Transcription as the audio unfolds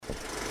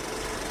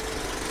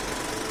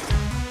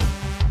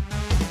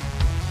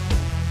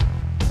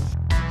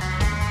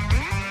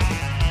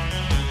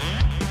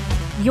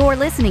You're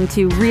listening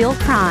to Real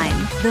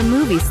Crime, the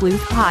Movie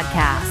Sleuth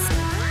podcast.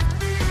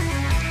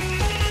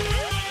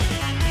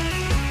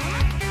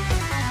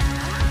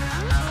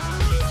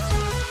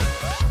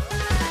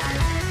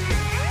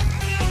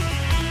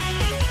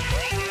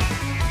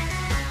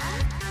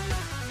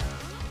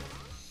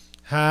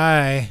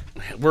 Hi.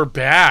 We're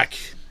back.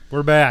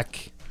 We're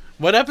back.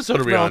 What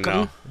episode are we on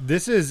now?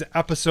 This is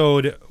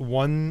episode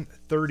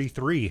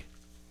 133.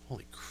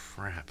 Holy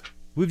crap.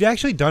 We've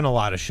actually done a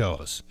lot of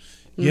shows,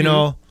 you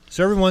know?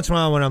 So every once in a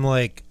while when I'm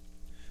like,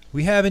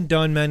 we haven't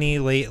done many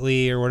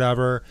lately or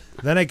whatever,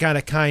 then I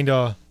kind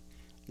of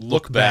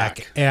Look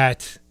back.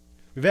 at,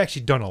 we've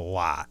actually done a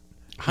lot.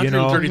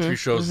 133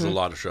 shows is a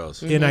lot of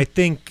shows. And I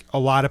think a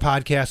lot of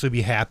podcasts would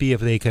be happy if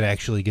they could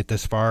actually get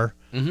this far.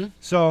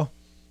 So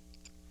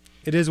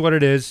it is what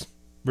it is.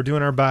 We're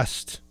doing our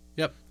best.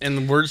 Yep. And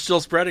the word's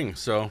still spreading,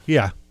 so.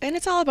 Yeah. And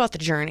it's all about the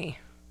journey,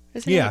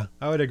 isn't Yeah, it?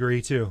 I would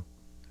agree too.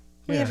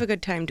 We Yeah. have a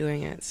good time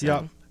doing it. So.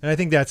 Yep. And I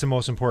think that's the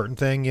most important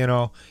thing, you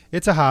know.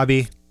 It's a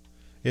hobby.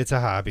 It's a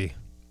hobby.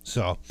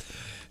 So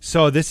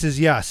this is,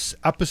 yes,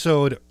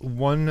 episode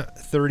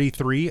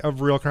 133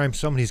 of Real Crime.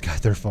 Somebody's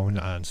got their phone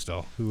on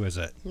still. Who is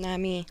it? Not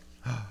me.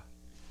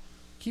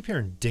 Keep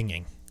hearing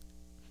dinging.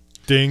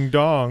 Ding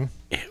dong.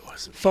 It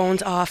wasn't.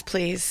 Phones off,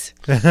 please.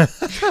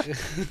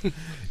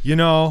 You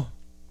know.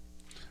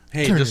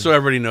 Hey, just so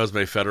everybody knows,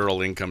 my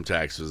federal income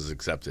tax was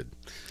accepted.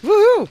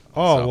 Woohoo!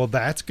 Oh, So- well,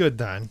 that's good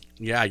then.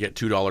 Yeah, I get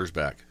 $2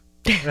 back.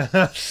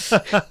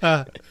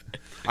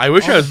 I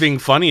wish I was being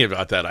funny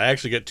about that. I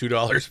actually get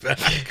 $2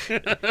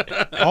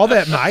 back. All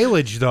that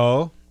mileage,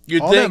 though.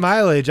 You'd all think. that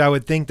mileage, I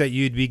would think that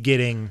you'd be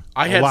getting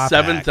I a had lot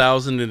back.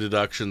 7,000 in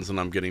deductions, and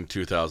I'm getting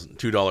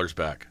 $2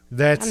 back.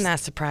 That's I'm not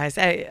surprised.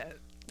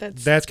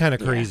 that's kind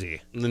of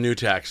crazy. And the new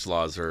tax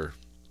laws are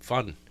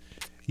fun.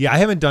 Yeah, I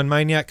haven't done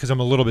mine yet because I'm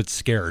a little bit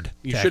scared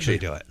You to should actually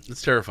be. do it.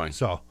 It's terrifying.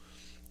 So,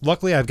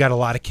 luckily, I've got a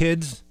lot of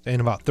kids and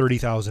about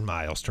 30,000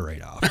 miles to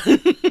write off.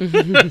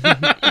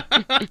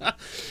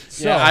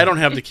 Yeah, I don't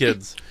have the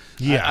kids.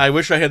 Yeah. I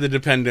wish I had the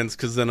dependents,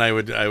 because then I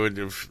would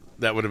have,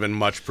 that would have been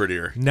much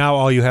prettier. Now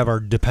all you have are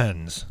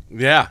depends.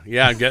 Yeah,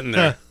 I'm getting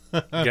there.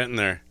 Getting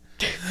there.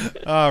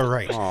 All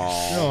right.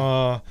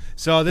 Aw.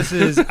 So this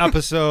is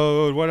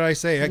episode, what did I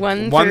say?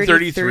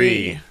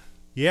 133.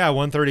 Yeah,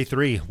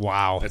 133.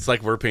 Wow. It's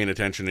like we're paying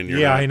attention in your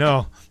Yeah, head. I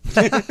know.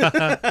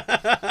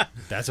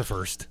 That's a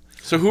first.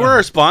 So who are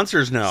our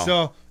sponsors now?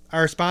 So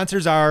our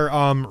sponsors are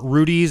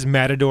Rudy's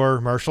Matador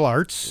Martial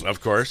Arts.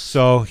 Of course.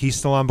 So he's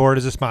still on board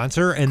as a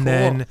sponsor. And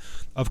then,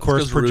 of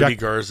course, Because Rudy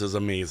Garza is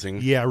amazing.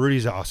 Yeah,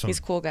 Rudy's awesome. He's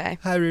a cool guy.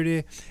 Hi,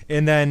 Rudy.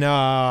 And then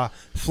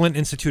Flint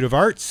Institute of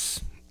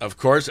Arts. Of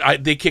course.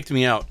 They kicked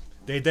me out.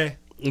 Did they?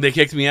 They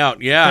kicked me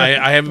out. Yeah,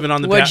 I haven't been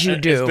on the What'd you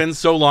do? It's been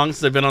so long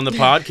since I've been on the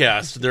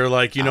podcast. They're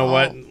like, you know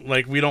what?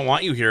 Like, we don't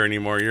want you here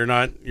anymore. You're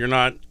not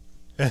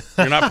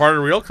part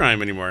of Real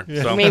Crime anymore.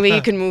 So Maybe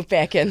you can move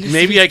back in.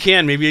 maybe I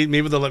can. Maybe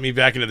they'll let me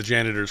back into the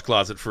janitor's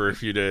closet for a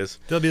few days.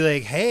 They'll be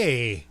like,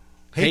 hey,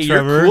 Hey,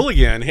 Trevor. you're cool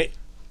again. Hey,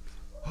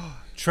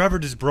 Trevor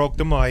just broke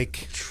the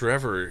mic.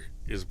 Trevor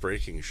is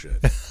breaking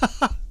shit.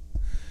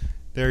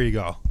 There you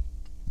go.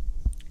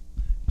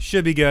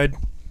 Should be good.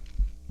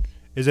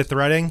 Is it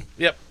threading?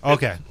 Yep.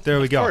 Okay,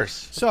 there we go. Of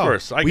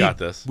course. I got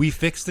this. We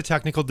fixed the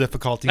technical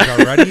difficulties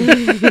already.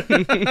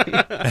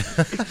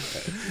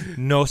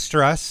 No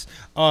stress.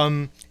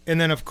 And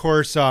then, of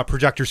course,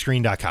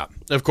 projectorscreen.com.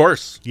 Of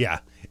course. Yeah.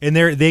 And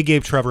they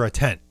gave Trevor a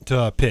tent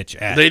to pitch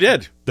at They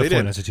did. the They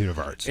Flint did. Institute of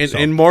Arts. In, So,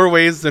 in more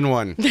ways than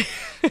one.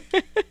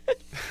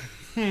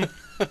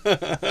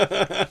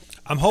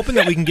 I'm hoping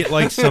that we can get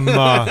like some.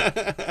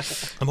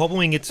 I'm hoping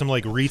we can get some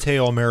like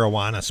retail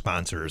marijuana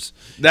sponsors.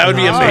 That would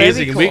be Oh, that'd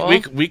be amazing.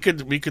 cool.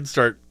 We could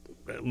start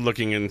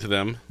looking into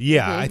them.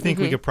 Yeah, I think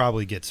we could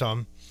probably get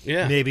some.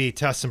 Yeah. Maybe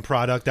test some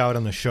product out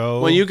on the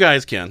show. Well, you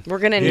guys can. We're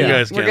gonna You need.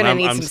 guys We're can. gonna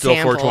need I'm some still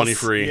samples. 420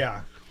 free.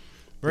 Yeah.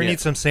 We're going to Yeah. need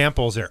some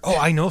samples there. Oh,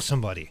 I know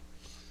somebody.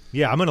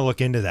 Yeah, I'm going to look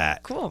into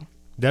that. Cool.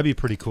 That'd be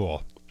pretty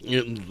cool.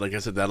 Like I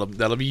said,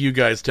 that'll be you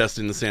guys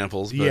testing the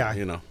samples. But, Yeah.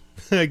 you know,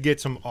 Get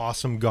some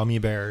awesome gummy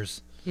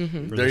bears. for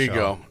there the you show.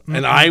 go.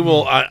 And I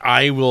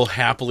will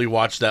happily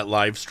watch that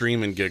live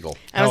stream and giggle.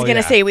 I was Oh, gonna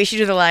yeah. say we should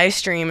do the live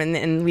stream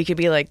and we could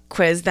be like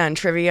quizzed on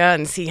trivia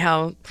and see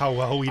how. How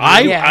well we do.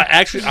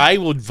 I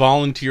would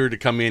volunteer to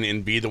come in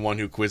and be the one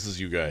who quizzes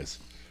you guys.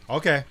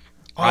 Okay.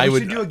 Oh, I we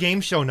would- should do a game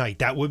show night.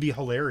 That would be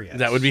hilarious.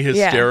 That would be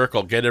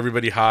hysterical. Get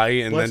everybody high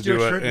and Let's then do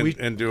do a it tri- we-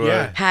 and do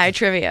yeah. High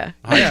trivia.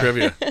 a high Yeah.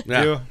 trivia.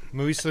 Yeah. Do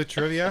movie sleuth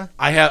trivia.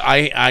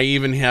 I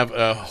even have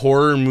a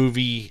horror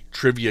movie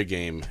trivia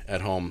game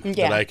at home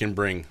Yeah. that I can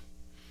bring.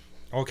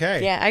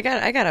 Okay. Yeah, I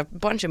got a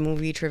bunch of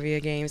movie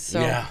trivia games. So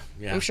Yeah.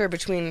 I'm sure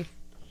between.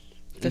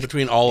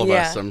 Between all of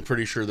us, Yeah. I'm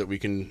pretty sure that we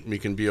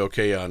can be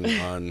okay on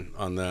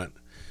that.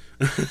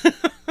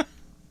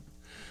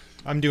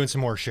 I'm doing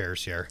some more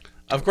shares here.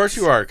 Of course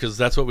you are, because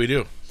that's what we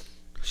do.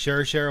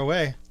 Share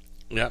away.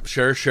 Yep,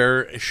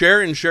 share,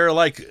 and share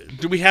alike.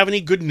 Do we have any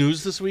good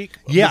news this week?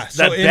 Yeah, That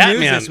so in Batman.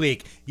 news this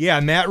week,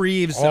 Matt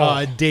Reeves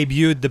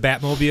debuted the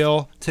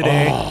Batmobile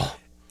today,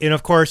 And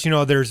of course,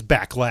 there's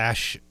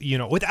backlash.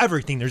 With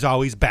everything, there's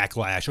always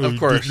backlash. Of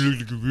course.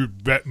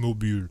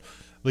 Batmobile.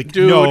 Like,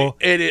 Dude, no.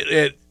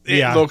 it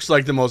Yeah. looks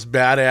like the most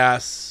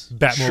badass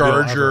Batmobile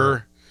Charger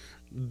ever.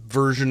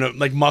 version of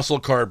like muscle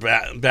car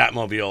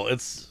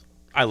Batmobile.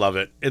 I love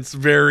it. It's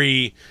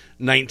very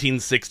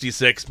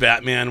 1966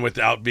 Batman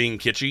without being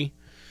kitschy.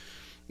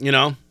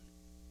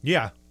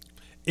 Yeah.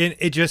 And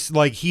it just,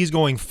 like, he's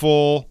going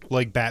full,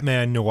 like,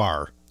 Batman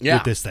noir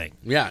with this thing.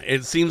 Yeah,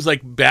 it seems like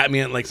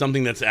Batman, like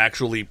something that's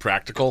actually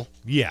practical.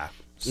 Yeah.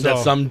 So, That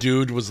some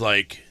dude was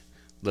like,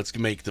 let's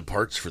make the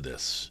parts for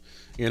this.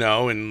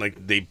 And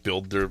like they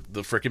build the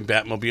freaking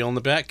Batmobile in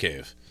the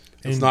Batcave.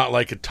 It's not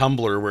like a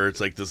Tumbler where it's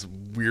like this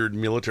weird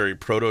military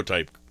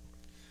prototype.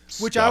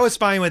 which stuff. I was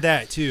fine with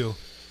that, too.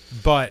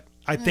 But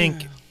I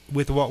think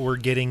with what we're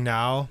getting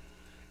now,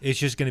 it's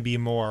just going to be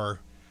more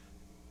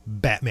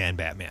Batman.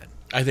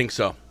 I think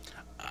so.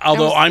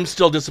 Although I'm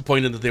still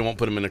disappointed that they won't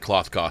put him in a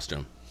cloth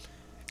costume.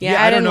 Yeah,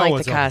 Yeah, I I don't didn't know like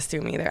what's the up.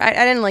 costume either. I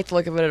didn't like the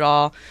look of it at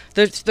all.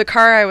 The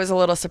car, I was a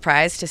little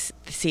surprised to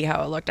see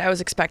how it looked. I was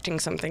expecting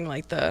something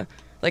like the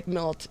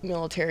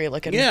military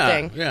looking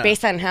thing, yeah.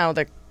 based on how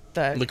the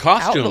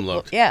costume outlook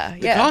looked. Yeah,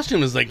 The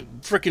costume is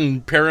like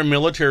freaking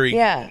paramilitary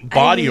I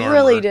body armor.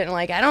 really didn't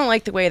like. I don't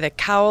like the way the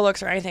cowl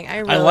looks or anything.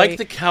 I like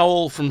the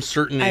cowl from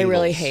certain I angles.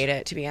 really hate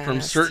it, to be honest.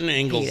 From certain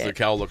angles, Hate the it.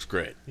 cowl looks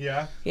great.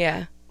 Yeah.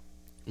 Yeah.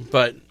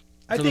 But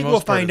I for the think most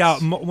we'll part, find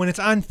out. it's- When it's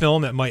on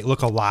film, it might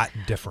look a lot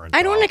different.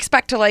 I don't though.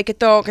 expect to like it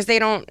though, because they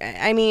don't.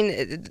 I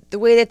mean, the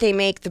way that they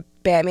make the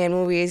Batman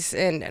movies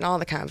and all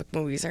the comic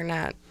movies are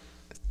not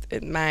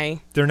my.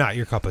 They're not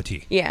your cup of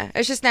tea. Yeah,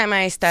 it's just not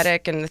my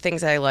aesthetic and the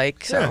things I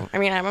like. So Yeah. I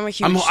mean, I'm a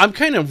huge. I'm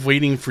kind of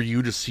waiting for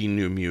you to see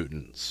New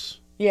Mutants.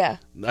 yeah.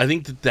 I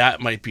think that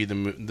might be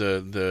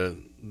the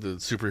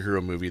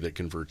superhero movie that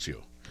converts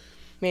you.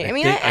 I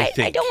mean, I I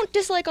think. don't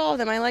dislike all of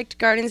them. I liked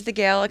Guardians of the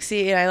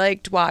Galaxy and I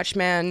liked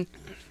Watchmen.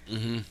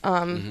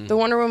 The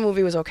Wonder Woman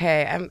movie was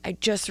okay. I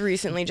just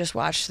recently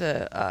watched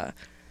the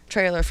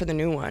trailer for the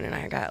new one, and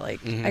I got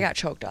I got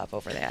choked up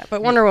over that.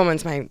 But Wonder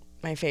Woman's my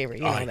favorite.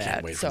 You know I that.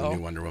 can't wait so for the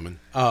new Wonder Woman.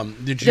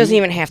 Did it you? doesn't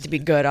even have to be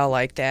good. I'll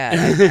like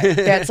that.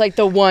 That's like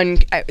the one.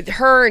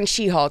 Her and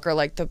She-Hulk are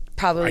like the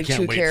probably I can't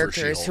two wait for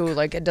characters who She-Hulk.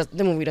 like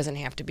the movie doesn't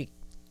have to be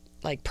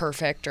like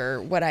perfect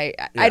or what I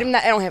don't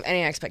have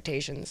any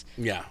expectations.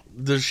 Yeah,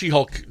 the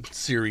She-Hulk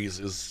series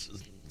is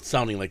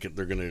sounding like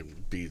they're going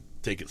to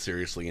take it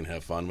seriously and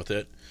have fun with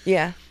it.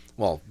 Yeah.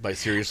 Well, by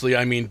seriously,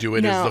 I mean do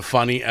it No. as the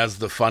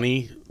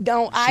funny.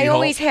 No, I She-Hulk?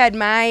 always had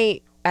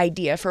my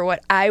idea for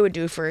what I would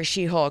do for a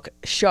She-Hulk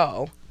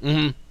show.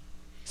 Mm-hmm.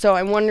 So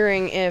I'm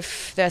wondering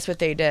if that's what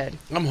they did.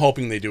 I'm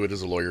hoping they do it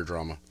as a lawyer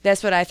drama.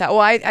 That's what I thought. Well,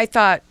 I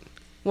thought.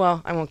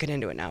 Well, I won't get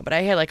into it now, but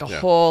I had like a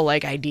whole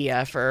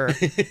idea for a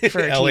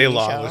L.A. TV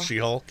Law show, with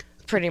She-Hulk.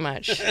 pretty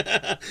much.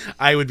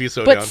 I would be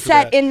so down But for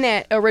set that. in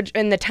that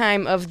in the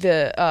time of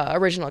the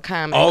original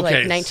comic, Okay.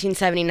 like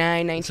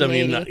 1979,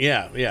 1980.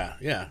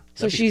 Yeah.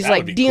 So she's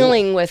like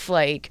dealing with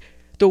like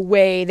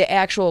the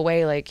actual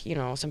way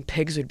some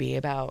pigs would be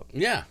about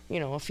Yeah,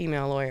 a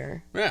female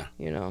lawyer. yeah,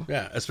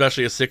 Yeah.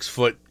 Especially a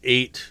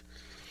 6'8".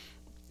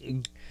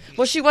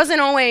 Well, she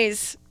wasn't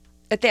always.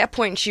 At that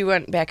point, she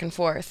went back and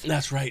forth.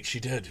 That's right. She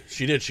did.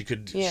 She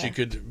could. Yeah. She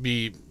could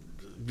be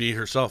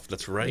herself.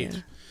 That's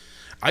right.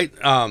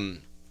 Yeah.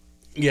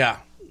 Yeah.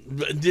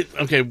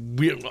 Okay.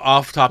 We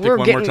off topic We're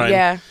one getting more time.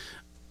 yeah.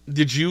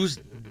 Did you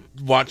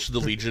watch the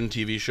Legion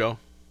TV show?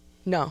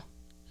 No.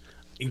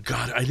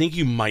 God, I think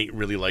you might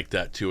really like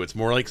that too. It's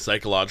more like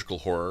psychological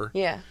horror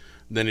Yeah.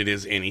 than it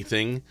is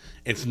anything.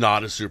 It's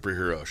not a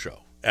superhero show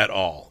at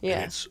all. Yeah.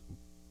 And it's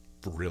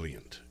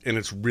brilliant. And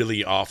it's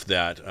really off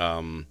that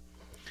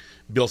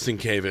Bill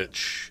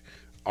Sienkiewicz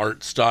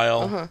art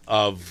style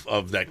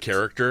of that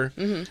character.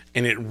 Mm-hmm.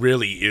 And it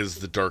really is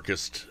the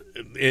darkest.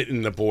 It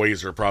and The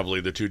Boys are probably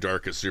the two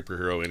darkest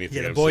superhero anything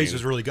Yeah, The I've Boys seen.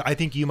 was really good. I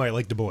think you might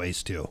like The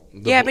Boys, too.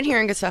 I've been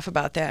hearing good stuff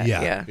about that.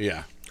 Yeah. Yeah.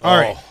 Yeah. All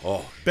right.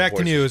 The Back to Boys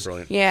was news.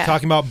 brilliant. Yeah.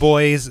 Talking about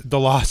Boys, the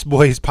Lost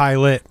Boys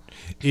pilot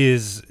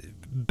is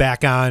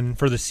back on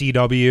for the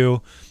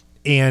CW,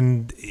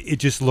 and it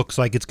just looks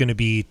like it's going to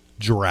be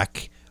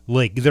Drek.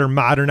 Like, they're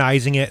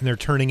modernizing it, and they're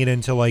turning it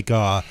into like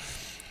a,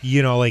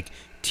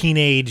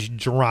 teenage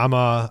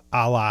drama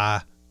a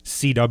la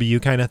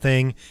CW kind of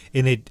thing.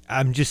 And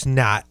I'm just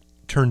not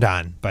turned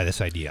on by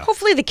this idea.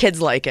 Hopefully the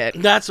kids like it.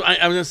 That's I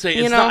was gonna say.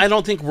 It's know? not. I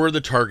don't think we're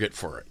the target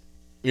for it.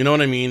 You know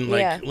what I mean?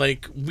 Yeah.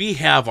 Like we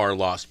have our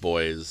Lost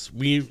Boys.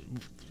 We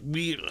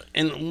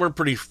and we're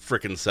pretty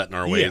freaking set in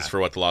our ways Yeah. for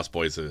what the Lost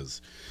Boys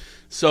is.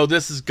 So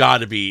this has got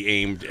to be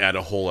aimed at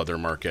a whole other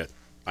market.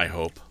 I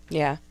hope.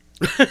 Yeah.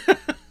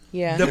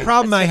 Yeah. The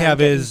problem I That's what have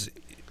I'm is,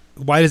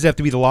 why does it have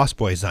to be the Lost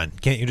Boys then?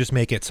 Can't you just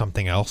make it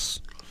something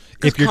else?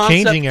 If you're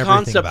changing everything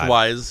concept about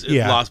wise, it.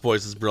 Yeah, Lost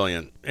Boys is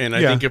brilliant, and I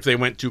Yeah. think if they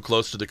went too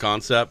close to the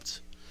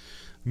concept,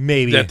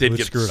 maybe that they'd it would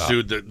get screw it up.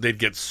 sued. They'd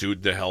get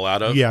sued the hell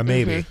out of. Yeah,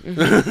 maybe.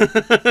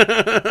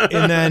 Mm-hmm.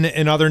 And then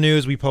in other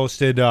news, we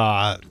posted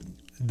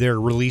They're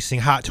releasing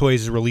Hot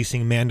Toys is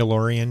releasing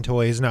Mandalorian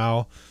toys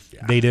now.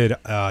 Yeah. They did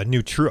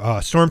new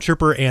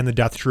Stormtrooper and the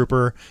Death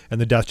Trooper,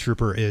 and the Death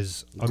Trooper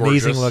is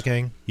amazing Gorgeous.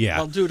 looking. Yeah.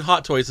 Well, dude,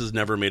 Hot Toys has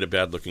never made a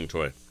bad looking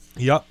toy.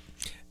 Yep.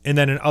 And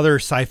then in other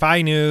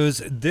sci-fi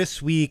news,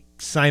 this week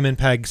Simon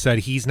Pegg said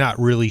he's not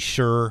really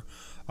sure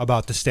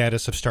about the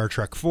status of Star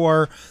Trek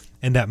 4,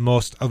 and that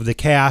most of the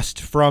cast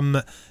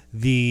from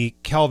the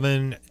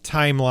Kelvin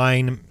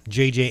timeline,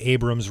 J.J.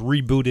 Abrams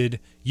rebooted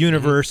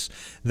universe,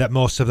 that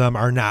most of them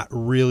are not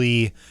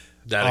really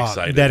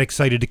That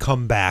excited to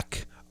come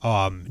back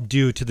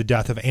due to the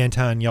death of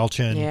Anton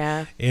Yelchin.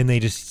 Yeah. And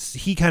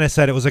he kind of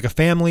said it was like a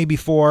family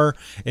before,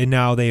 and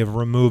now they have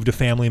removed a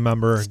family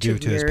member due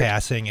to his weird.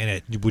 passing, and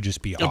it would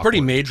just be A pretty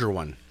awkward. major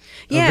one.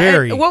 Yeah,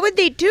 very- and what would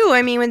they do?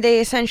 I mean, would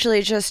they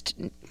essentially just,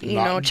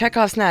 Not-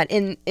 Chekhov's not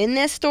in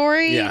this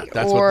story? Yeah,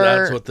 that's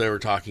or... what they were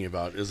talking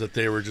about. Is that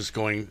they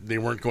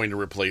weren't going to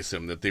replace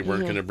him. That they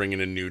weren't going to bring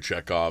in a new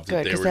Chekhov. That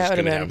Good, they 'cause were that just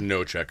would've going to been- have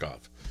no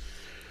Chekhov.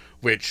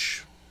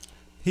 Which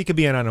He could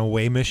be on an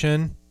away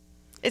mission.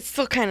 It's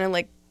still kind of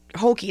like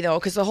hokey though,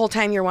 because the whole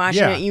time you're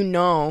watching Yeah. it, you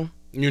know.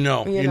 you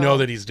know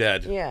that he's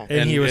dead. Yeah.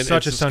 And he was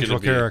such a it's just gonna central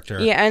be- character.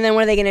 Yeah, and then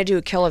what are they going to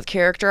do? Kill the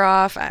character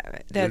off?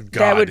 That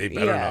God, would they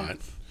better yeah. not.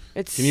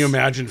 It's Can you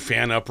imagine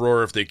fan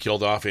uproar if they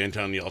killed off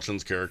Anton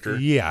Yelchin's character?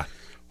 Yeah.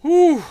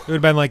 Whew. It would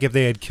have been like if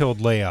they had killed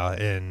Leia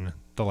in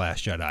The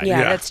Last Jedi. Yeah,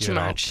 Yeah, that's too you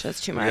know. much.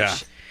 That's too much. Yeah.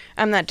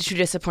 I'm not too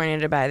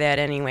disappointed by that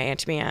anyway,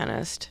 to be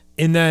honest.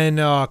 And then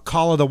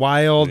Call of the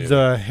Wild,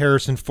 the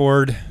Harrison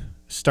Ford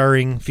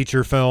starring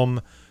feature film,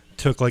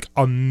 took like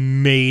a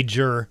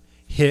major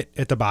hit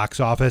at the box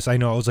office. I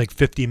know it was like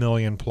 50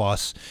 million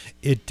plus.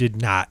 It did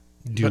not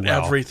do But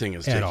well everything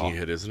is at taking all. a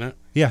hit, isn't it?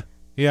 Yeah,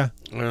 yeah.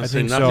 I'm gonna I say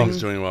think nothing's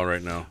so. doing well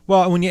right now.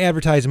 Well, when you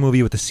advertise a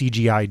movie with a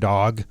CGI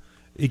dog,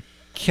 it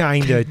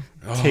kind of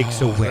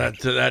takes away.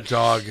 That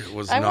dog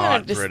was I not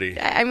wanted to. pretty.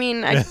 I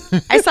mean, I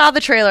saw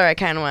the trailer. I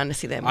kind of wanted to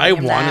see that movie. I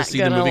I'm want to not see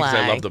the gonna movie because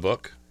I lie. love the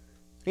book.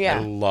 I Yeah.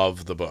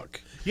 love the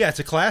book. Yeah, it's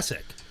a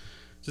classic.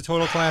 It's a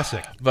total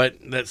classic. But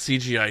that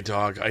CGI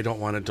dog, I don't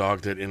want a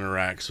dog that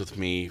interacts with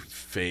me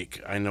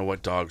fake. I know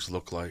what dogs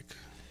look like.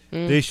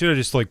 They should have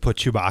just like put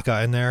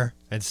Chewbacca in there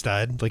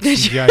instead, like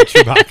CGI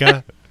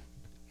Chewbacca.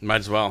 Might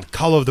as well.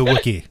 Call of the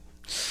Wookiee.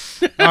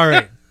 All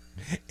right.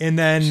 And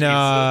then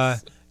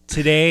Jesus.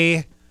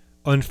 today,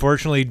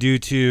 unfortunately, due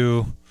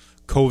to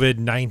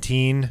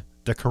COVID-19,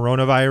 the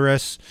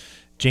coronavirus,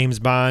 James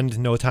Bond,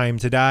 No Time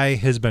to Die,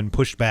 has been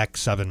pushed back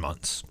 7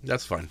 months.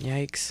 That's fine.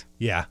 Yikes.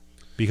 Yeah.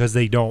 Because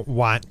they don't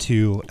want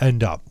to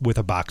end up with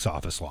a box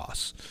office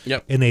loss.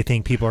 Yep. And they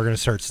think people are going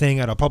to start staying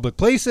out of public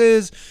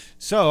places.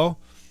 So,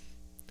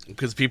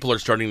 Because people are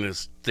starting to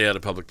stay out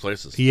of public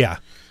places. yeah.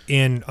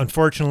 And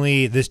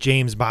unfortunately, this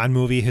James Bond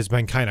movie has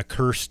been kind of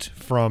cursed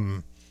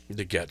from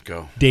The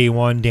get-go. day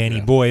one. Danny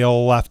Yeah.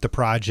 Boyle left the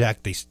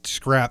project. They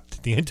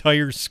scrapped the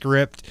entire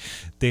script.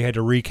 They had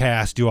to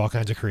recast, do all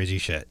kinds of crazy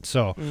shit.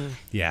 So,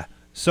 yeah.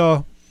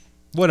 So,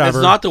 whatever.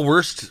 It's not the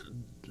worst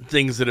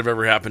things that have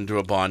ever happened to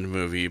a Bond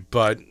movie,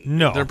 but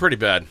No. they're pretty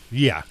bad.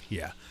 Yeah,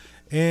 yeah.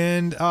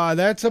 And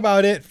that's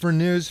about it for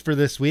news for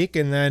this week.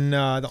 And then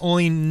the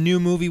only new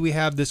movie we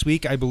have this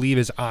week, I believe,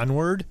 is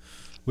Onward,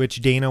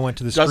 which Dana went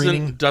to the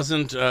screening.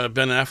 Doesn't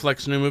Ben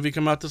Affleck's new movie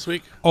come out this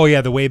week? Oh, yeah,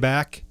 The Way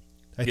Back.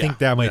 I think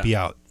that might yeah. be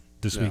out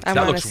this week. That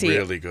wanna looks see,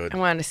 really good. I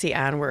wanted to see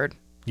Onward.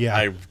 Yeah.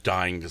 I'm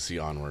dying to see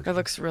Onward. It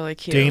looks really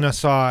cute. Dana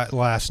saw it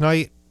last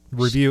night.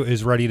 Review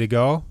is ready to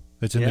go.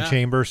 It's in the Yeah.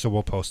 chamber, so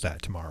we'll post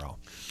that tomorrow.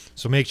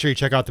 So make sure you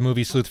check out the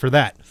Movie Sleuth for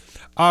that.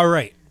 All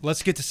right,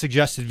 let's get to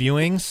suggested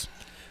viewings.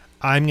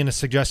 I'm going to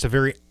suggest a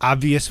very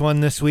obvious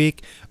one this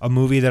week, a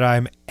movie that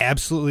I'm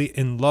absolutely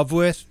in love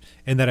with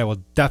and that I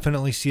will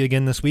definitely see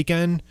again this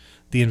weekend,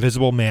 The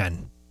Invisible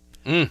Man.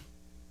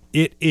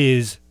 It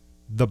is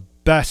the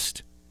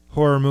best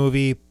horror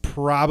movie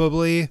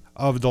probably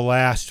of the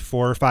last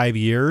 4 or 5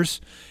 years,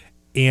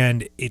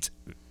 and it's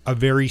a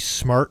very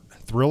smart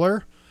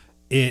thriller.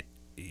 You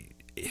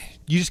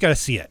just got to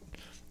see it.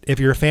 If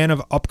you're a fan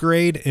of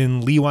Upgrade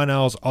and Lee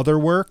Whannell's other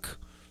work,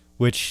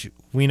 which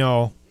we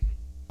know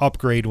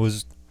Upgrade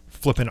was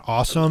flipping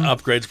awesome.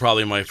 Upgrade's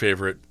probably my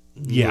favorite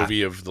Yeah.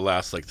 movie of the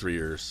last 3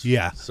 years.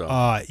 Yeah.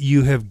 So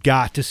You have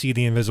got to see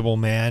The Invisible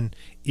Man.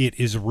 It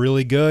is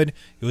really good.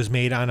 It was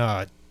made on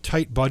a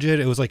tight budget.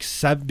 It was like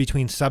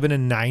between $7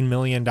 and $9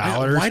 million.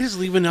 why does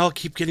Lee Whannell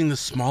keep getting the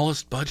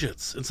smallest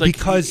budgets? It's like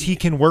Because he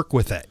can work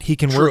with it. He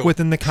can True, work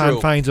within the true.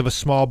 confines of a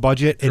small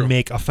budget and True.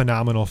 make a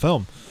phenomenal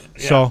film.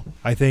 So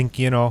I think,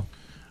 Yeah,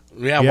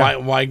 Yeah.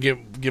 why give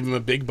him a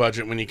big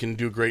budget when he can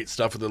do great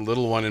stuff with a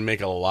little one and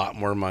make a lot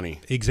more money?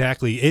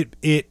 exactly.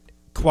 It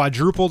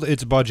quadrupled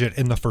its budget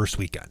in the first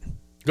weekend.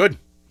 Good.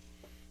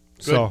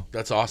 So,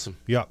 That's awesome.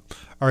 yep.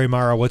 All right,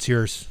 Mara, what's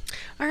yours?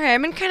 All right,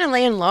 I've been kind of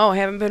laying low. I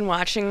haven't been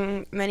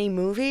watching many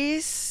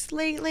movies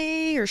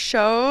lately or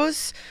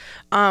shows.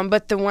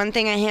 But the one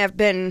thing I have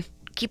been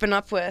keeping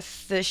up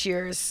with this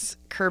year is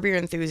Curb Your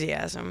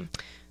Enthusiasm.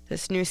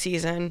 This new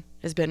season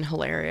has been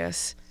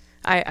hilarious.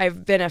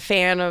 I've been a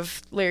fan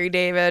of Larry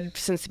David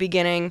since the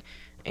beginning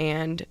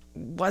and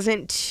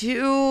wasn't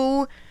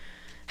too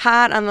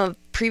hot on the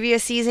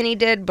previous season he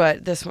did,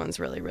 but this one's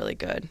really, really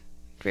good.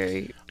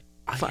 Very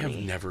funny. I have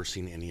never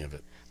seen any of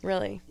it.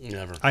 Really?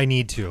 Never. I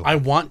need to. I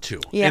want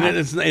to. Yeah. And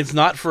it's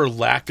not for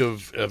lack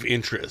of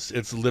interest.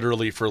 It's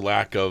literally for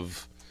lack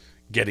of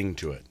getting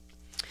to it.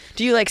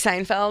 Do you like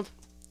Seinfeld?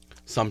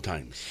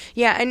 Sometimes.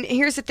 Yeah, and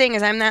here's the thing: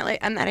 is I'm not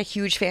a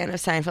huge fan of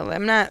Seinfeld.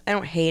 I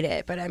don't hate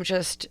it, but I'm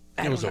just.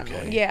 I It was don't know.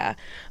 okay. Yeah,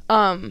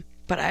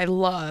 but I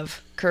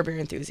love Curb Your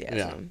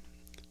Enthusiasm.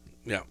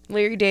 Yeah.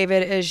 Larry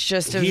David is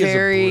just He is a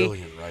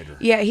brilliant writer.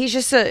 Yeah, he's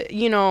just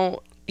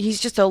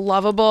a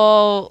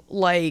lovable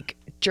like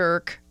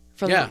jerk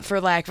for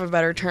lack of a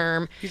better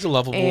term. He's a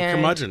lovable And-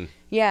 curmudgeon.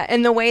 Yeah,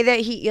 and the way that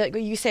he, like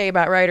what you say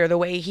about Ryder, the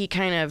way he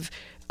kind of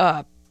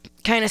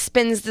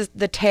spins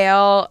the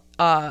tale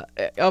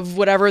of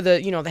whatever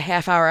the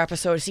half-hour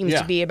episode seems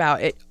Yeah. to be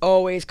about, it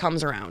always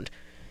comes around.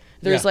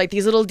 There's Yeah. like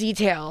these little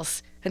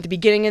details at the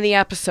beginning of the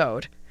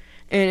episode,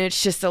 and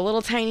it's just a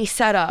little tiny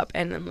setup,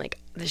 and then like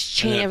this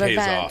chain it of pays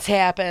events off.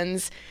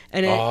 happens,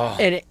 and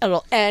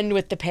it'll end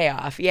with the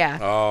payoff. Yeah.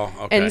 Oh,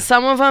 okay. And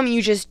some of them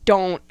you just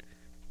don't,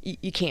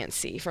 you can't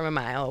see from a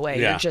mile away.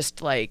 Yeah. You're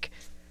just like,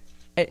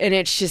 and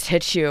it just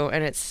hits you,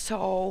 and it's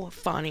so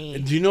funny.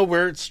 Do you know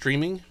where it's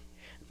streaming?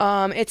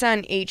 It's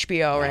on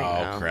HBO right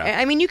now. Crap.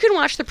 I mean, you can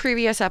watch the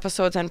previous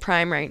episodes on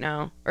Prime right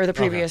now, or the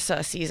previous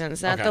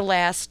seasons. Not Okay. the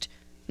last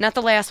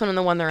one and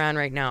the one they're on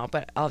right now,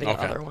 but all the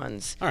Okay. other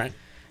ones. All right.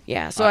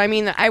 Yeah. So I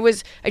mean, I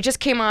just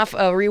came off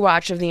a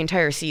rewatch of the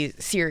entire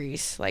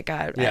series. Like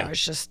I was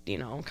just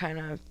kind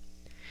of.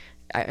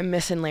 I'm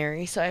missing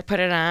Larry, so I put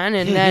it on,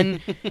 and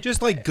then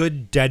Just like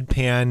good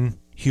deadpan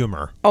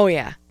humor. oh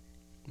yeah,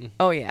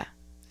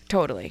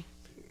 totally.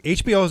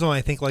 HBO is only,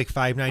 I think, like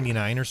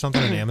 $5.99 or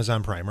something on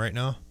Amazon Prime right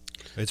now.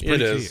 It's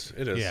pretty is. cheap.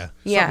 It is. Yeah.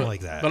 Yeah. Something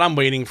like that. But I'm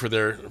waiting for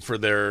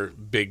their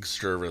big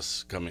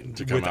service to come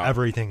with out.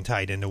 everything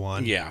tied into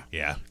one. Yeah.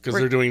 Yeah. Because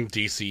they're doing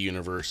DC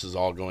Universe is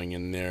all going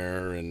in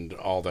there, and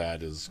all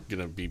that is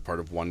going to be part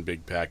of one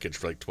big package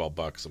for like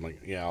 $12. I'm like,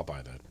 yeah, I'll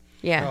buy that.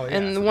 Yeah, Oh, yeah, I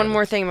and forgot one it.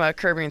 more thing about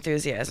Curb Your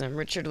Enthusiasm,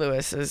 Richard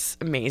Lewis is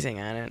amazing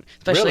on it,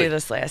 especially Really?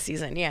 this last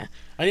season. Yeah,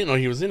 I didn't know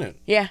he was in it.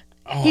 yeah,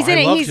 Oh, he's in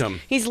I it. loved him.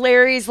 He's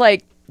Larry's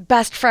like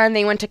best friend.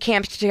 They went to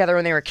camp together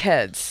when they were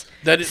kids.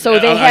 That is, So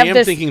they I have am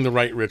this- thinking the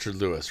right Richard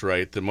Lewis,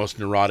 right? The most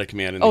neurotic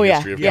man in the Oh yeah,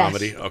 history of yes.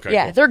 comedy. Okay,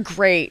 yeah, cool. they're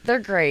great. They're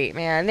great,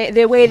 man.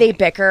 The way they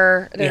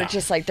bicker, they're Yeah.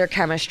 just like their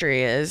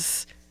chemistry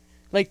is.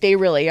 Like they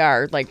really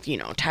are, like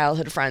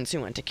childhood friends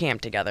who went to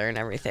camp together and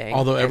everything.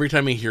 Although every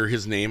time I hear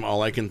his name,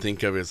 all I can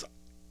think of is,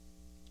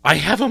 I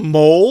have a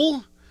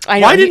mole? I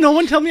know, Why did no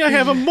one tell me I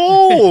have a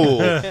mole?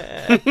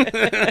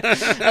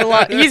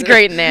 he's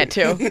great in that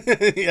too.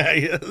 Yeah,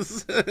 he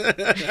is.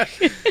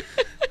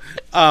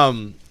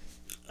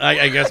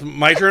 I guess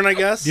my turn, I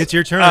guess. It's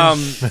your turn.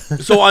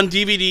 So on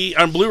DVD,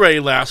 on Blu-ray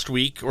last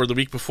week, or the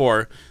week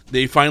before,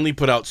 they finally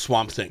put out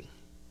Swamp Thing,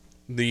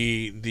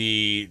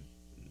 the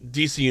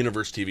DC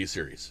Universe TV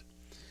series.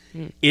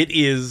 It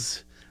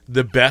is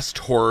the best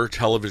horror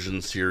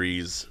television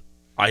series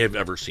I have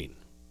ever seen.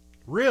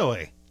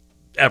 Really?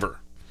 Ever.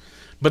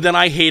 But then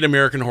I hate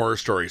American Horror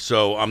Story,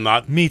 so I'm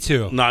not Me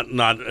too. not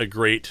a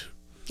great.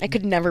 I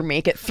could never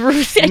make it through.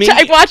 Me-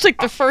 I watched like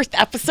the first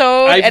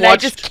episode, I've and I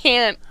just watched-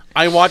 can't.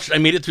 I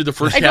made it through the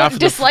first I don't half of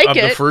dislike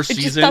the it. first It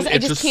just season. doesn't- I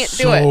It's just can't do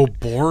so it.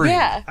 boring.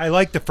 Yeah. I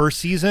liked the first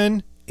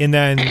season, and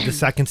then the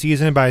second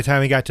season. By the time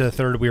we got to the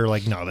third, we were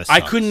like, no, this I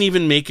sucks. couldn't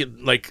even make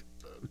it like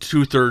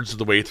 2/3 of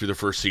the way through the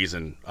first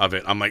season of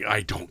it. I'm like,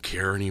 I don't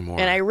care anymore.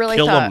 And I really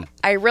Kill thought 'em.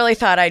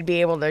 I'd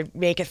be able to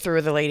make it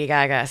through the Lady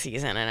Gaga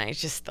season, and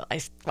I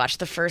watched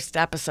the first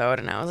episode,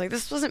 and I was like,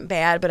 this wasn't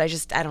bad, but I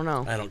don't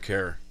know. I don't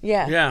care.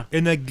 Yeah. Yeah.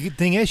 And the good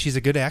thing is, she's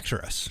a good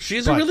actress.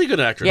 She's a But- really good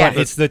actress. Yeah. But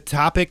it's the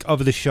topic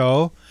of the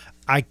show.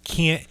 I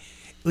can't,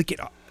 like, it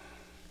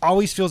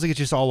always feels like it's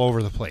just all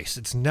over the place.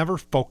 It's never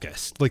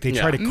focused. Like, they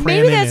try Yeah. to cram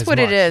Maybe in that's as what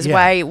it much. is.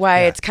 Yeah.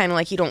 Why Yeah. it's kind of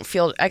like you don't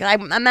feel.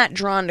 I'm not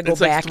drawn to go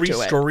It's like back 3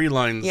 to it.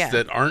 storylines Yeah.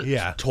 that aren't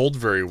Yeah. told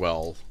very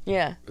well.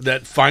 Yeah.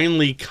 That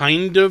finally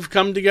kind of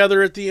come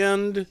together at the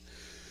end,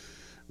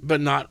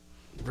 but not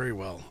very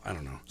well. I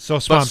don't know. So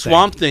But Swamp Thing.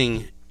 Swamp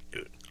Thing,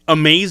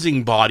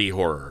 amazing body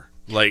horror.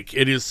 Like,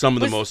 it is some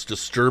of the most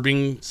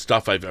disturbing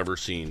stuff I've ever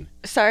seen.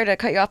 Sorry to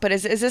cut you off, but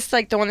is this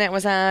like the one that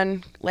was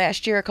on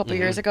last year, a couple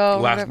years ago?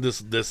 Whatever?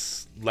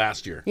 This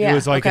last year. Yeah, It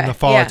was like in okay. the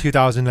fall Yeah. of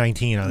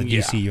 2019 on the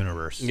Yeah. DC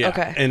Universe. Yeah.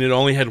 Okay. And it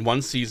only had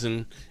one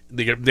season.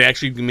 They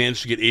actually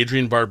managed to get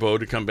Adrienne Barbeau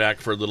to come back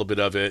for a little bit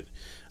of it.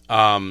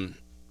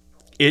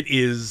 It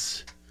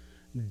is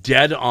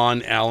dead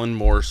on Alan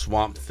Moore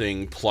Swamp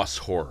Thing plus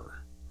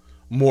horror.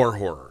 More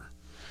horror.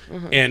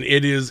 And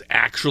it is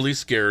actually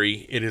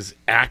scary. It is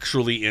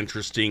actually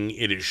interesting.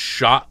 It is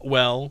shot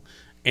well.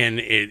 And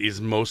it is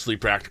mostly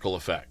practical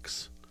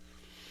effects.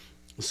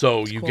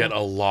 So you get a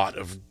lot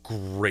of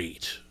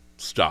great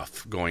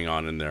stuff going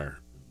on in there.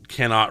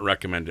 Cannot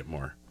recommend it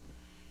more.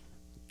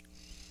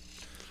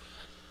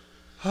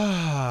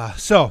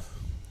 So,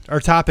 our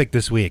topic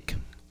this week,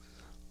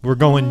 we're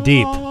going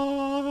deep.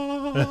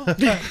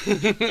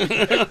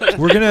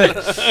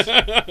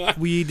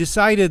 We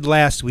decided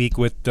last week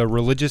with the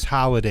religious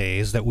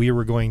holidays that we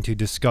were going to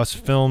discuss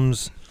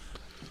films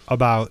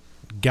about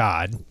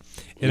God.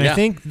 And Yeah. I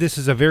think this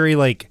is a very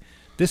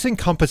this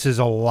encompasses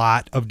a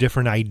lot of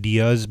different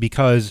ideas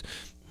because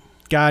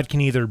God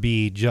can either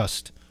be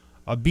just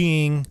a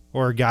being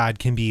or God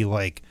can be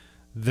like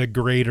the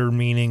greater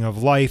meaning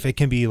of life. It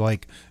can be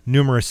like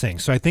numerous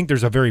things. So I think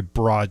there's a very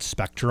broad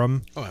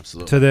spectrum Oh,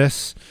 absolutely. to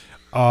this.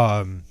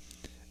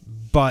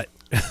 But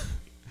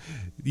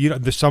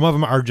some of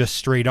them are just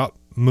straight up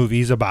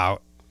movies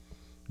about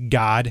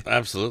God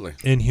Absolutely.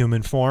 in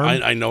human form.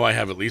 I know I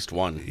have at least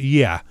one.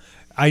 Yeah.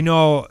 I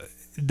know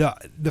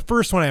the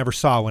first one I ever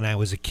saw when I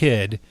was a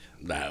kid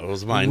That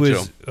was mine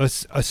was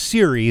too. a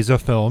series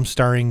of films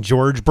starring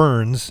George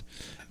Burns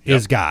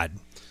as God.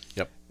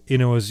 Yep.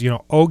 And it was,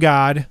 Oh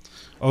God,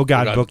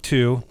 God. Book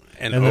 2.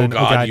 And Oh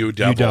God, You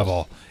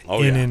Devil.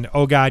 Oh, and yeah. in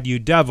Oh God, You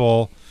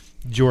Devil,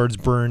 George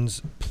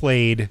Burns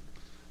played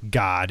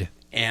God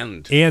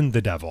And and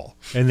the devil.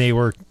 And they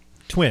were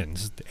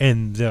twins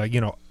and,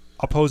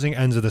 opposing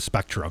ends of the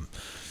spectrum.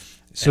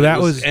 So that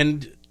was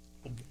and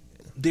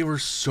they were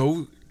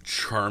so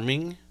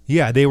charming.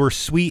 yeah, they were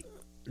sweet,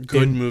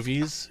 Good and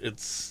movies.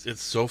 It's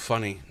so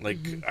funny.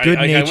 Like good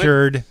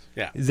natured.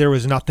 Yeah. There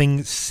was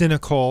nothing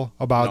cynical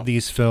about No.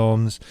 these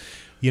films.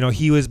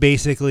 He was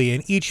basically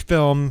in each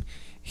film,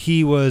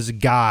 he was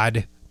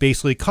God,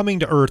 basically coming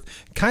to Earth,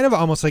 kind of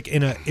almost like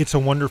in a It's a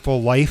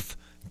Wonderful Life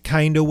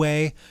kind of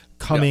way,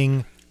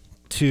 coming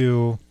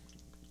to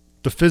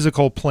the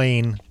physical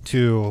plane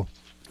to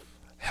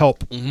help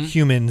Mm-hmm.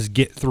 humans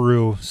get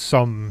through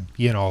some,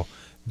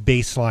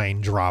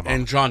 baseline drama.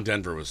 And John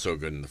Denver was so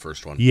good in the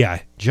first one. Yeah,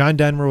 John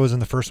Denver was in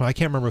the first one. I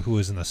can't remember who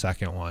was in the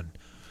second one.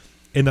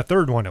 In the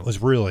third one, it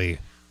was really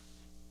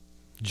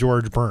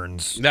George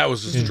Burns. That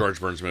was just a George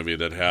Burns movie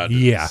that had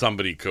Yeah.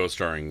 somebody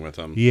co-starring with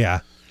him.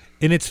 Yeah.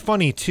 And it's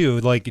funny, too,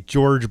 like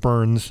George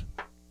Burns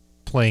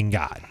playing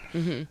God.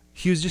 Mm-hmm.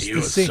 He was just He the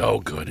was same. so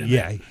good in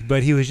Yeah,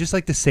 but he was just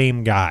like the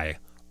same guy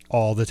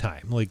all the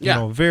time. Like,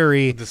 Yeah.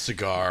 very The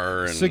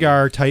cigar and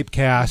cigar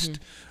typecast,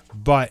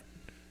 but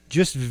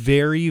just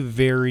very,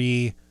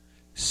 very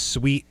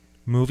sweet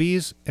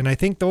movies. And I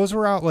think those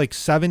were out like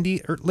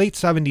late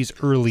 70s,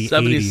 early 80s.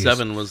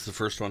 77 was the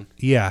first one.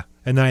 Yeah.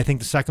 And then I think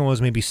the second one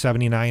was maybe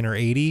 79 or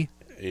 80.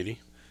 80.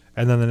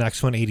 And then the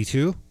next one,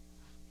 82?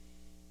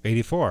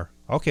 84.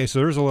 Okay, so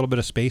there's a little bit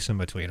of space in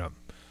between them.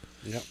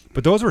 Yep.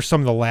 But those were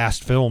some of the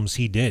last films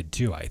he did,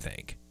 too, I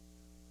think.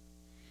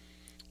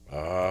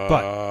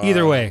 But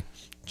either way,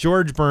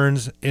 George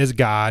Burns is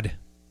God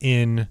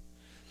in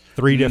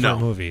 3 different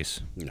No.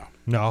 movies. No.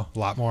 No? A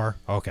lot more?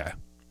 Okay.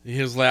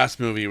 His last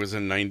movie was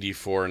in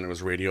 94 and it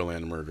was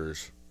Radioland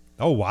Murders.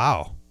 Oh,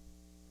 wow.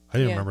 I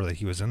didn't Yeah. remember that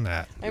he was in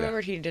that. I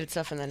remember he did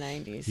stuff in the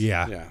 90s.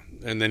 Yeah. Yeah.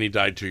 And then he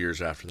died 2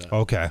 years after that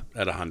Okay.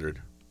 at 100.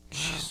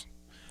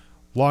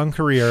 Long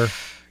career.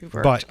 He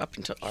worked But- up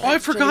until Oh, I to the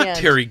forgot end.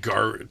 Terry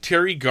Garr.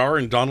 Terry Garr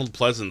and Donald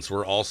Pleasance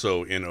were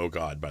also in Oh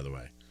God, by the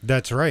way.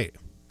 That's right.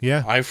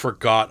 Yeah. I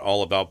forgot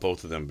all about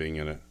both of them being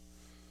in it.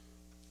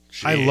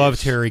 I Jeez. love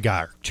Terry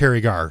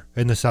Garr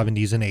in the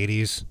 70s and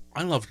 80s.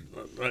 I love.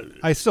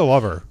 I still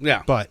love her.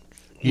 Yeah. But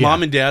yeah.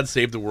 Mom and Dad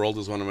Saved the World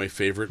is one of my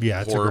favorite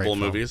Yeah, it's a great horrible film.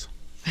 movies.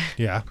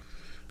 Yeah.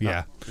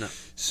 Yeah. No.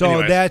 So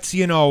Anyways. that's,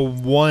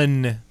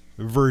 one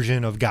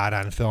version of God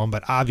on film,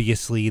 but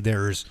obviously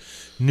there's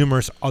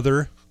numerous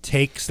other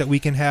takes that we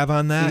can have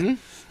on that. Mm-hmm.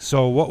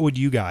 So what would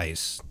you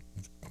guys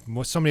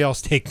somebody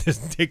else take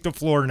the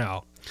floor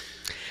now?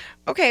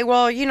 Okay,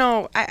 well,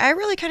 I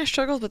really kind of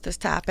struggled with this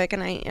topic,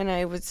 and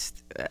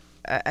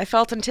I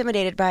felt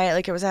intimidated by it,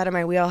 like it was out of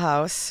my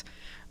wheelhouse,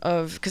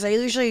 because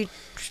I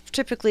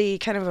typically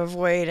kind of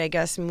avoid, I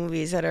guess,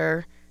 movies that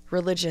are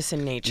religious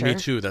in nature. Me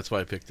too. That's why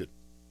I picked it.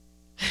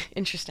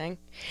 Interesting.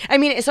 I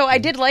mean, so I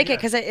did like it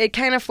because it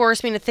kind of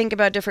forced me to think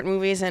about different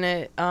movies, and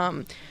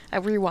I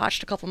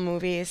rewatched a couple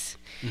movies,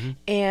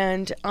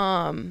 and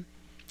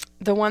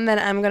the one that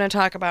I'm going to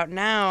talk about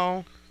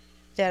now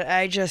that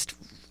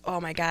oh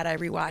my God, I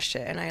rewatched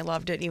it and I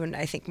loved it even,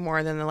 I think,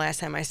 more than the last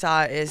time I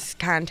saw it is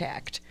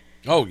Contact.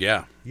 Oh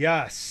yeah.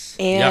 Yes.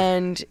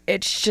 And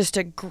it's just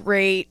a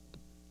great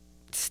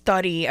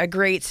study, a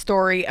great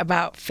story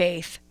about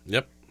faith,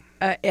 Yep.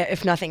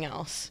 if nothing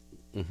else.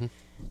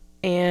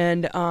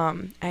 And,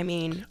 I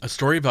mean, A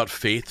story about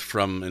faith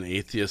from an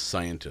atheist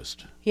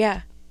scientist,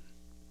 yeah,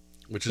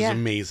 which is Yeah.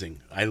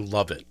 amazing. I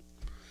love it.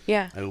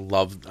 yeah. I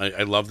love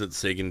that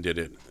Sagan did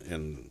it,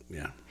 and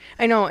yeah.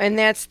 I know, and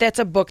that's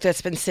a book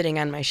that's been sitting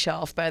on my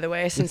shelf, by the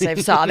way, since I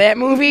saw that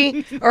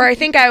movie. Or I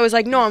think I was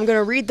like, no, I'm going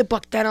to read the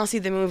book, then I'll see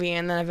the movie.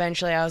 And then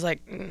eventually I was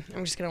like,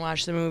 I'm just going to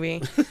watch the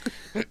movie.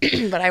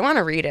 But I want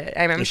to read it.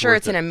 I'm sure worth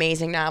it's an it.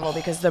 amazing novel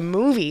because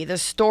the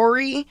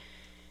story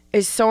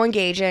is so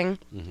engaging.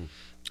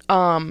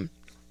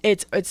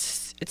 It's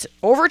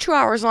over 2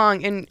 hours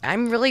long, and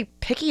I'm really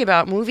picky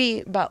about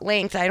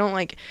length.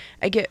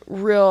 I get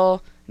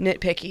real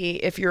nitpicky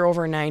if you're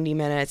over 90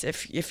 minutes.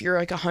 If you're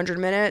like 100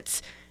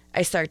 minutes,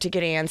 I start to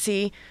get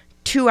antsy.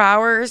 2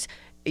 hours,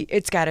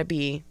 it's got to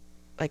be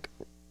like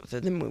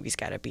the movie's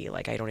got to be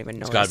like, I don't even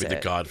know. It's got to be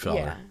The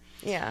Godfather.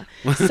 Yeah.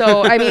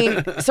 So, I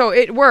mean, so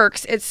it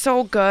works. It's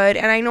so good.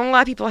 And I know a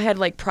lot of people had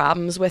like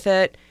problems with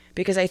it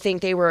because I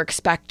think they were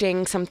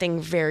expecting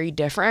something very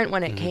different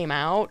when it came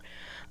out.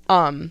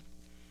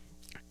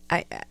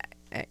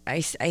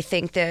 I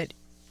think that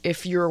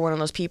if you were one of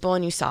those people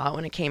and you saw it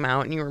when it came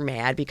out and you were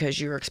mad because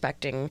you were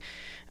expecting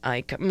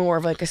like more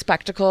of like a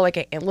spectacle, like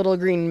a Little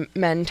Green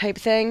Men type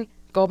thing,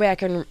 go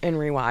back and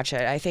rewatch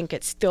it. I think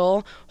it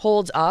still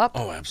holds up.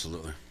 Oh,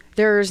 absolutely.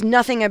 There's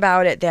nothing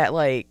about it that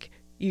like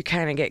you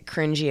kind of get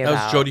cringy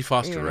about. That was Jodie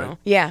Foster, you know? right?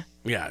 Yeah.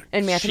 Yeah.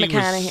 And Matthew she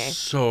McConaughey. was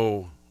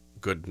so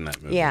good in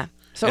that movie. Yeah.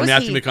 So and was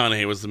Matthew he.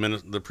 McConaughey was the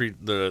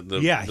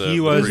he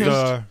was priest,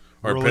 the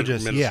or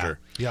religious minister.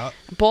 Yeah.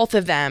 Both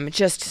of them,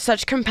 just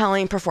such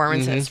compelling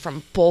performances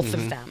from both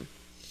of them.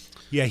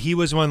 Yeah, he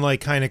was one like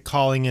kind of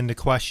calling into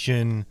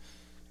question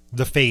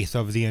the faith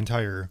of the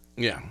entire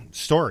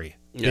story,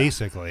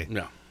 basically.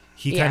 Yeah.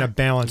 He Yeah. kind of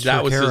balanced That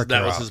her was character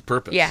that was out. his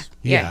purpose. Yeah.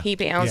 Yeah. He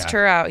balanced Yeah.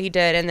 her out. He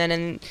did. And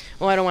then,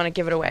 I don't want to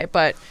give it away,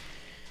 but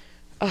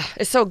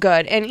it's so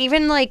good. And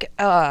even like,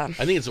 I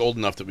think it's old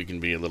enough that we can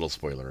be a little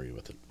spoilery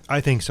with it.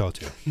 I think so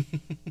too.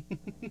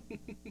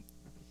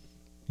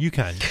 You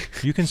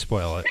can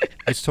spoil it.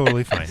 It's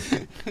totally fine.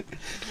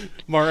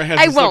 Mara has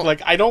I this look won't.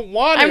 like, I don't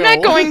want to. I'm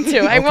not going to.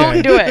 I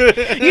won't do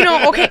it. You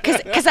know, okay,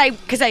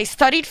 because I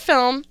studied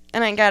film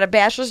and I got a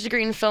bachelor's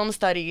degree in film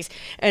studies.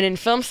 And in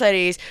film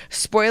studies,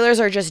 spoilers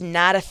are just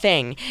not a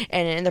thing.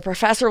 And the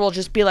professor will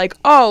just be like,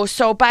 "Oh,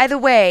 so by the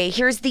way,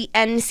 here's the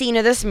end scene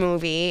of this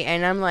movie,"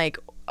 and I'm like,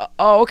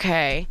 "Oh,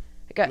 okay."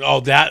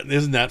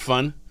 Isn't that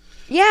fun?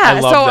 Yeah. I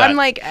love so that. I'm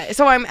like,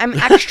 I'm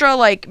extra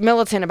like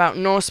militant about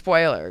no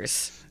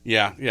spoilers.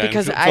 Yeah.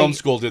 Because film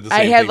school did the same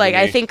I had thing like to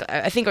me.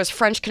 I think it was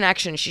French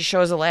Connection. She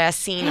shows the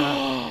last scene,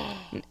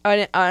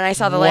 and I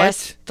saw the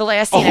What?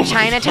 last scene of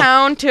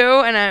Chinatown too,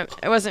 and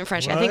it wasn't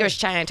French. I think it was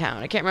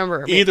Chinatown. I can't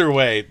remember. Either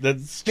way,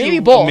 that's two Maybe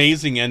both.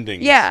 amazing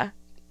endings. Yeah,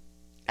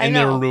 I And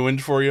know. they're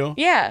ruined for you.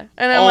 Yeah,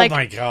 and I'm Oh like,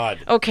 my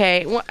god!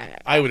 okay,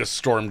 I would have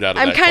stormed out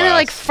of I'm that kind of class.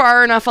 like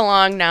far enough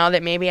along now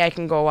that maybe I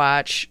can go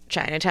watch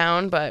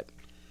Chinatown, but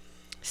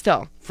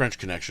still, French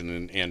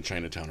Connection and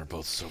Chinatown are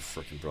both so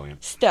freaking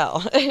brilliant.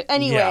 still.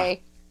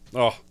 Anyway,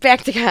 Oh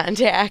back to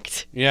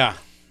Contact. yeah,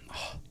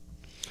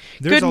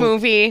 There's Good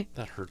movie.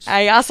 that hurts.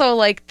 I also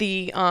like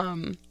the I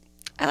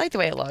like the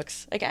way it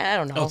looks. Like I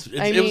don't know.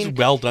 It was a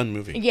well done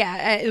movie.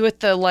 Yeah, with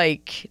the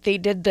like they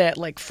did that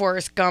like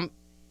Forrest Gump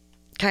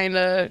kind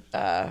of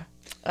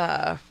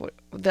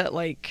that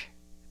like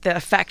the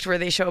effect where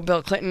they show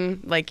Bill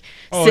Clinton like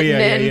sitting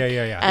in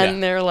yeah. and Yeah.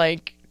 they're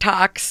like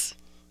talks.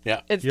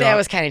 Yeah, That Yeah.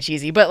 was kind of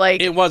cheesy, but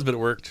like it was, but it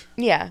worked.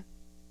 yeah.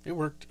 It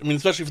worked. I mean,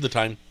 especially for the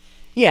time.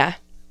 Yeah.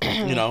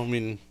 You know, I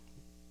mean,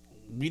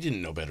 we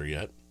didn't know better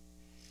yet.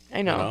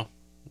 I know. You know?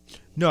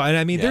 No, and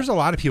I mean, Yeah. there's a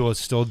lot of people that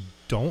still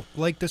don't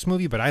like this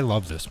movie, but I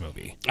love this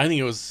movie. I think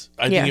it was.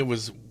 I Yeah. think it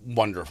was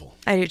wonderful.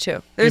 I do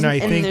too. And I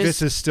think there's-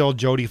 this is still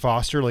Jodie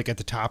Foster, like at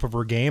the top of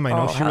her game. I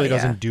know Oh, she hell really yeah.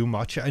 doesn't do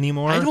much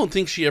anymore. I don't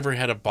think she ever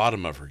had a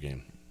bottom of her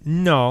game.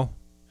 No,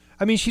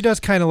 I mean she does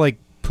kind of like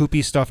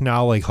poopy stuff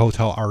now, like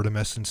Hotel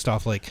Artemis and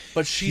stuff. Like,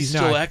 But she's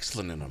still not-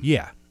 excellent in them.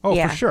 Yeah. Oh,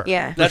 yeah, for sure.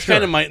 Yeah. That's sure.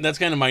 kind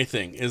of my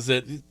thing. Is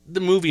that the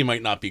movie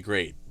might not be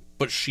great,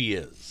 but she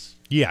is.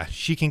 Yeah,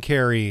 she can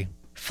carry.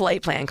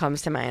 Flight Plan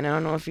comes to mind. I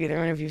don't know if either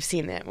one of you've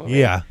seen that movie.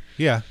 Yeah,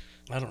 yeah.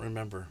 I don't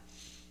remember,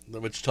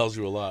 which tells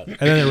you a lot. And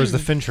then there was the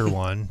Fincher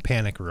one,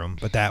 Panic Room,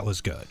 but that was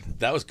good.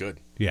 That was good.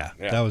 Yeah,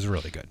 Yeah. that was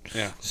really good.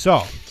 Yeah.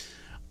 So,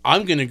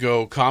 I'm gonna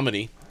go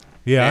comedy.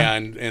 yeah.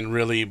 And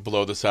really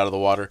blow this out of the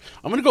water.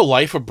 I'm gonna go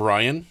Life of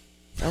Brian.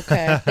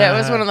 Okay. That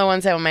was one of the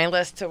ones on my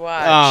list to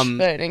watch,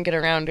 but I didn't get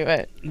around to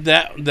it.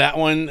 That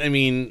one, I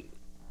mean,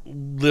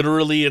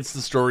 literally, it's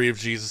the story of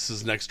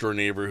Jesus' next door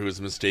neighbor who is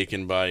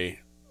mistaken by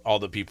all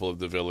the people of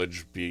the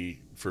village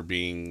for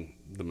being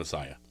the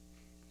Messiah.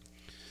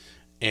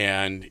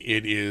 And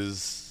it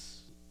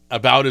is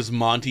about as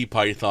Monty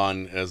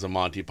Python as a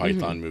Monty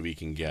Python movie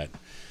can get.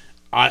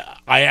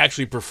 I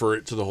actually prefer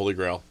it to the Holy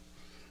Grail.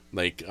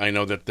 Like, I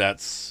know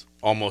that's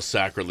almost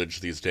sacrilege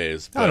these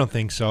days. I don't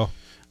think so.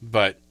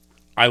 But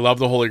I love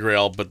the Holy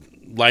Grail, but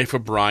Life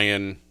of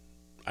Brian,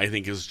 I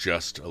think, is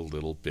just a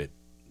little bit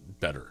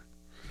better.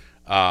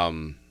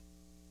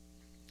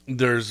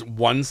 There's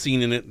one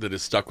scene in it that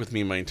has stuck with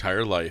me my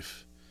entire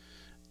life,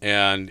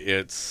 and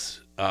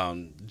it's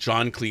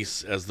John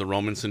Cleese as the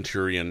Roman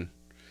centurion,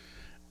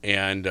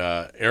 and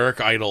Eric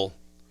Idle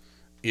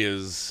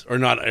is, or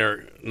not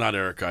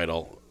Eric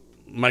Idle,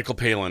 Michael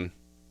Palin.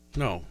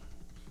 No,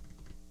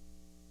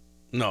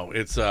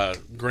 it's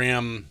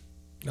Graham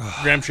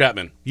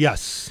Chapman.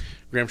 Yes.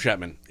 Graham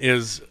Chapman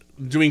is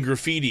doing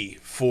graffiti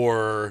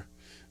for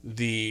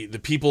the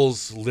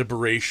People's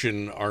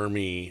Liberation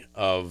Army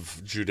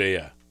of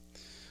Judea,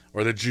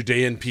 or the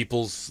Judean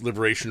People's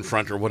Liberation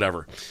Front, or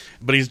whatever.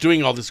 But he's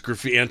doing all this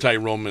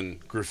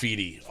anti-Roman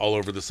graffiti all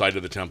over the side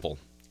of the temple.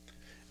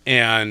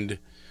 And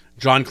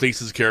John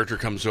Cleese's character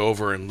comes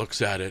over and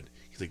looks at it.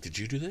 He's like, "Did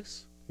you do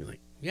this?" He's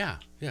like, Yeah,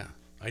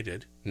 I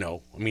did.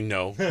 No,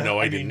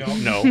 I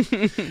didn't. No.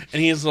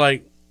 And he's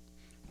like,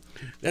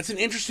 That's an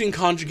interesting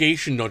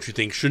conjugation, don't you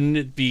think? Shouldn't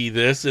it be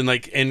this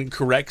and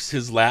corrects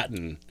his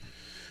Latin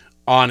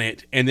on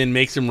it, and then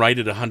makes him write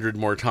it 100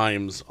 more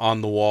times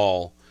on the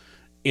wall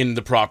in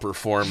the proper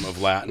form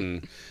of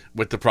Latin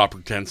with the proper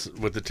tense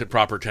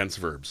proper tense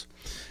verbs.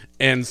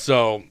 And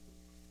so,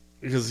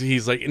 because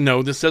he's like,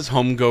 no, this says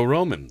 "Home Go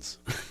Romans,"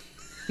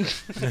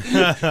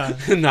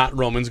 not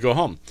 "Romans Go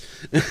Home."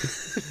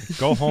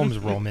 Go home's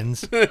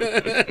Romans.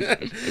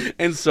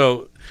 And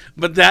so,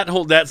 but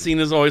that scene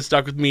has always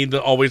stuck with me.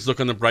 The "Always Look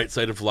on the Bright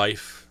Side of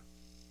Life"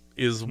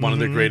 is one of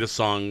the greatest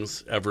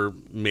songs ever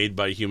made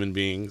by human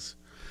beings.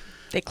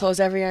 They close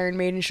every Iron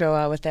Maiden show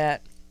out with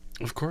that.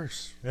 Of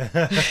course.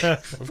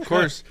 Of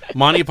course.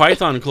 Monty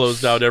Python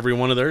closed out every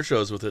one of their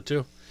shows with it,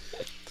 too.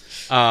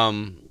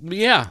 But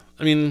yeah,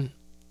 I mean,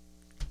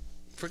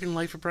 freaking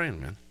Life of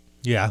Brian, man.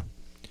 Yeah.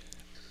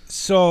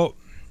 So,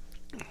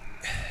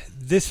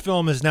 this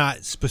film is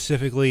not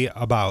specifically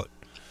about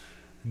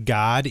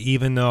God,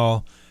 even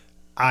though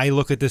I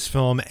look at this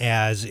film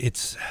as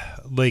it's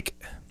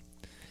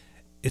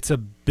a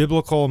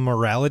biblical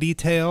morality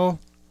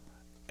tale.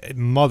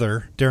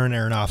 Mother, Darren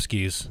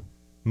Aronofsky's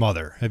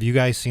Mother. Have you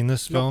guys seen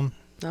this film?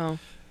 No.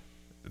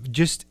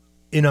 Just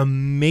an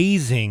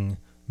amazing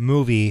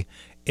movie,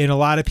 and a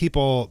lot of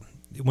people,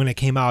 when it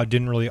came out,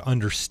 didn't really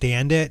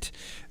understand it,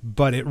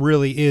 but it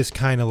really is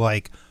kind of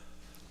like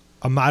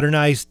a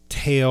modernized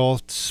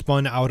tale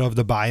spun out of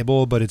the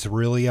Bible, but it's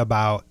really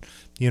about,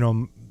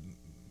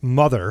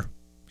 mother,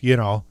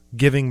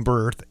 giving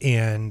birth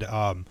and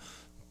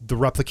the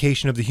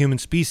replication of the human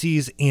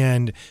species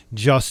and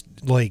just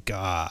like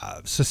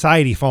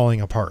society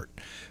falling apart.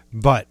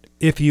 But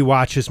if you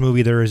watch this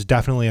movie, there is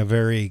definitely a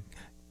very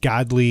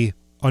godly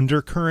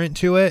undercurrent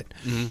to it.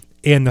 Mm-hmm.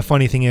 And the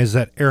funny thing is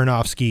that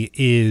Aronofsky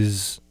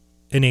is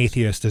an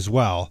atheist as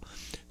well.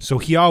 So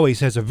he always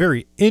has a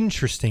very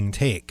interesting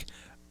take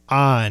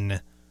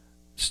on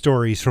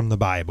stories from the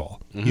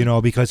Bible,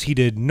 because he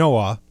did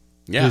Noah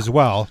as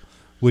well,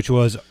 which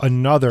was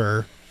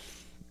another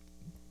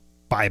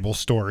Bible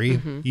story,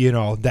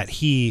 that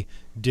he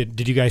did.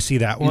 Did you guys see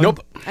that one?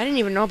 Nope. I didn't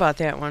even know about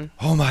that one.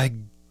 Oh my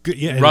good.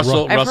 Yeah,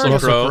 Russell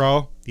Crowe.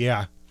 Crowe.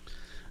 Yeah.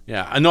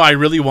 Yeah. I know. I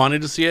really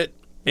wanted to see it.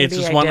 Maybe It's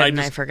just I one did I and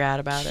just I forgot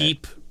about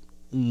keep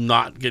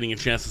not getting a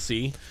chance to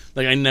see.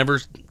 Like, I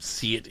never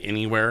see it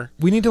anywhere.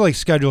 We need to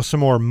schedule some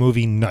more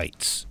movie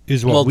nights.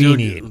 Is what we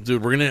need.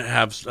 Dude, we're gonna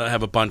have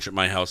a bunch at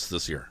my house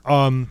this year.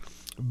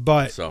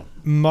 But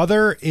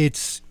Mother,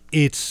 it's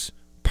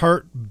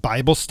part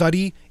Bible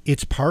study.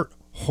 It's part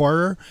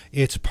horror.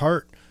 It's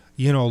part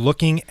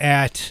looking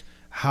at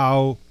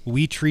how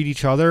we treat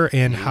each other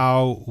and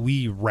how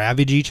we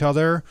ravage each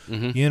other,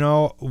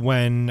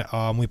 when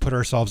we put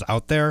ourselves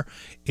out there.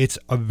 It's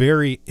a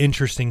very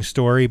interesting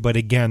story, but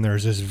again,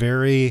 there's this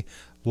very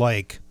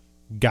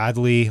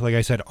godly, like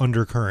I said,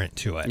 undercurrent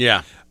to it.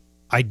 Yeah.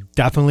 I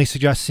definitely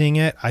suggest seeing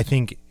it. I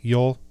think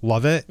you'll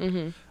love it.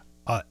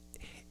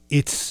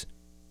 It's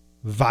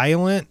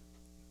violent,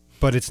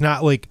 but it's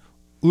not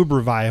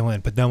uber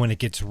violent, but then when it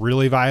gets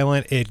really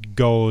violent, it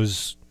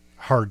goes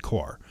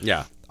hardcore.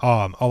 Yeah.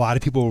 A lot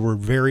of people were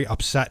very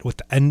upset with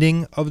the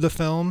ending of the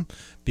film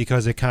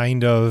because it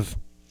kind of...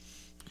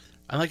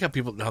 I like how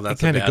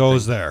that's it kind of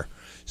goes there.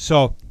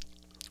 So,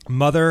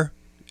 Mother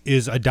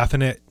is a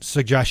definite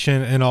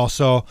suggestion, and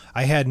also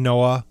I had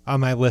Noah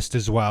on my list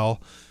as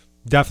well.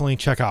 Definitely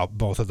check out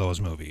both of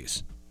those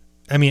movies.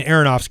 I mean,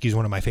 Aronofsky is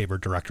one of my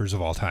favorite directors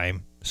of all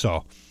time,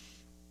 so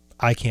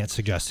I can't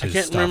suggest his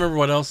stuff. I can't remember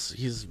what else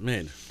he's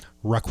made.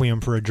 Requiem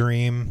for a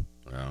Dream.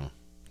 Oh.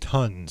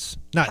 Tons.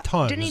 Not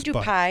tons. Didn't he do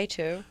Pie,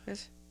 too?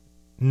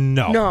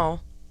 No.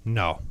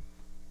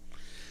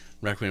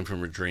 Requiem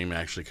from a Dream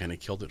actually kind of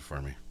killed it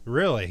for me.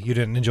 Really? You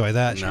didn't enjoy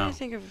that? No.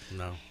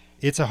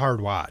 It's a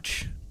hard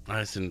watch.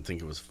 I just didn't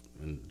think it was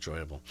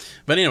enjoyable.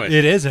 But anyway.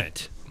 It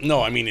isn't.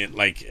 No, I mean,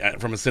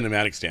 from a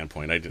cinematic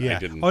standpoint, I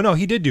didn't. Oh, no,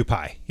 he did do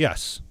Pie.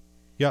 Yes.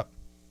 Yep.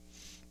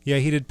 Yeah,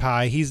 he did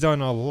Pie. He's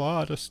done a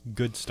lot of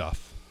good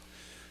stuff.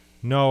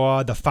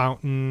 Noah, The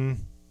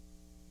Fountain.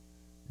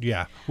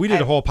 Yeah. We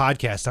did a whole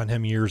podcast on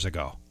him years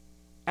ago.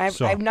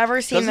 I've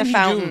never seen The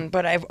Fountain,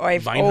 but I've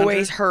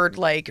always heard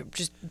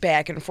just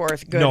back and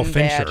forth, good and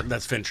Fincher. bad.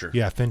 That's Fincher.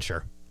 Yeah,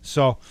 Fincher.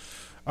 So,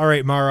 all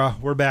right, Mara,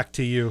 we're back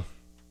to you.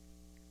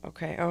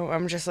 Okay. Oh,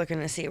 I'm just looking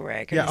to see where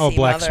I can see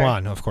Black Mother.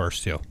 Swan, of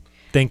course, too.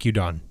 Thank you,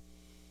 Don.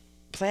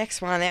 Black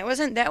Swan. That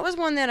was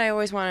one that I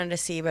always wanted to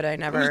see, but I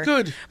never. It was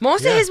good.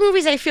 Most of his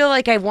movies, I feel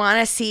like I want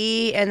to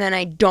see, and then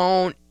I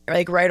don't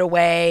right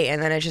away,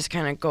 and then it just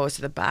kind of goes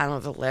to the bottom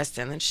of the list,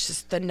 and it's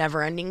just the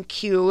never-ending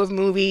queue of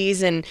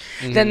movies, and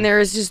then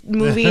there's just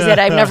movies that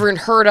I've never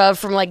heard of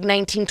from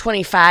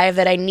 1925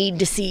 that I need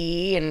to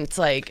see, and it's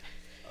like.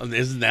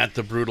 Isn't that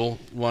the brutal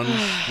one?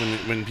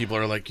 when people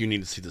are like, you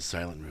need to see the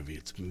silent movie.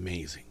 It's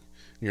amazing.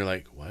 And you're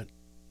like, what?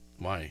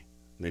 Why?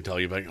 And they tell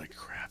you about it. You're like,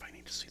 crap, I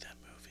need to see that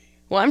movie.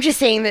 Well, I'm just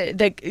saying that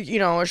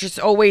it's just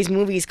always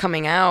movies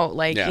coming out,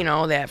 like,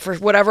 Yeah. that for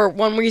whatever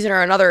one reason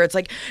or another, it's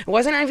like, it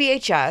wasn't on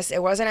VHS,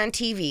 it wasn't on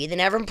TV, they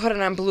never put it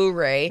on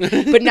Blu-ray,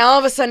 but now all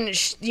of a sudden,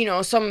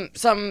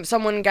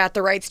 someone got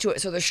the rights to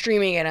it, so they're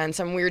streaming it on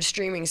some weird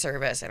streaming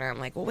service, and I'm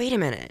like, well, wait a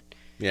minute.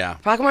 Yeah.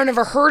 How come I've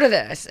never heard of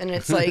this? And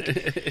it's like,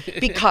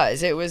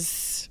 because it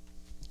was,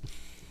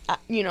 at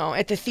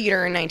the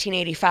theater in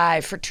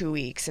 1985 for 2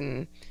 weeks,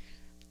 and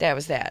that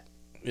was that.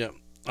 Yeah.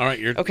 All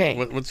right. Okay.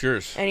 What's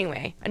yours?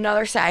 Anyway,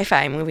 another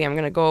sci-fi movie I'm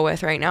going to go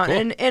with right now.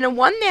 Cool. And a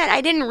one that I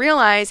didn't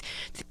realize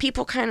that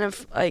people kind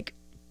of like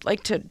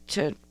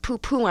to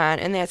poo-poo on,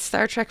 and that's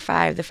Star Trek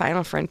V, The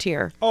Final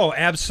Frontier. Oh,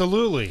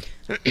 absolutely.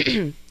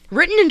 Written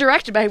and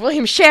directed by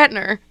William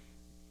Shatner.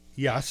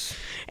 Yes.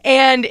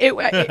 And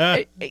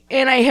I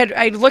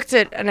looked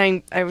at,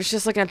 and I was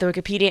just looking at the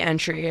Wikipedia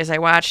entry as I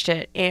watched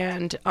it,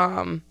 and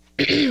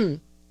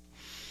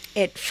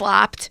it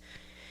flopped.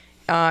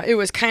 It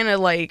was kind of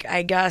like,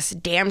 I guess,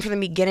 damned from the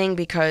beginning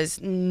because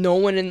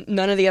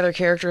none of the other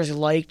characters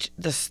liked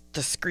the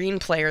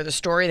screenplay or the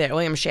story that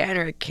William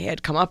Shatner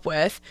had come up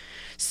with.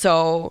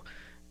 So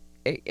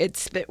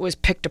it was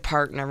picked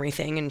apart and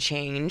everything and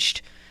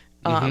changed.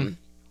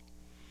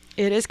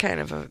 It is kind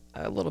of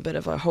a little bit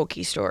of a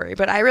hokey story,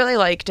 but I really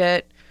liked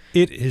it.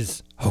 It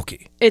is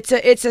hokey. It's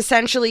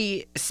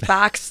essentially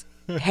Spock's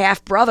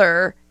half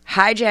brother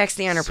hijacks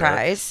the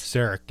Enterprise.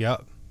 Sarek,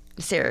 yep.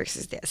 Sarek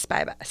is that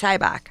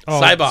Sybok.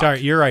 Oh, Sybok. sorry,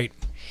 you're right.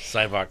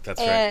 Sybok,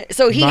 that's right.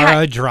 So he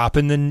Mara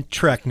dropping the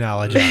Trek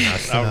knowledge on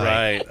us All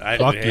tonight. right.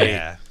 Fuck Hey,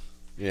 yeah.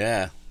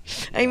 Yeah.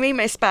 I made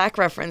my Spock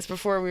reference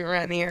before we were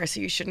on the air, so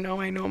you should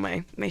know I know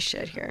my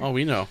shit here. Oh,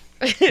 we know.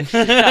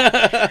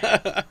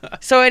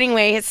 So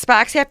anyway, it's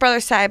Spock's half brother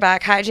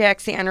Sybok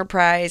hijacks the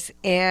Enterprise,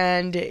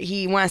 and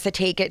he wants to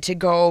take it to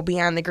go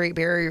beyond the Great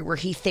Barrier where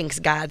he thinks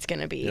God's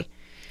going to be. Yep.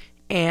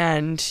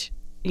 And,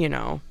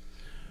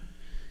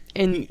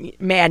 and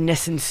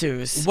madness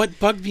ensues. What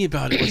bugged me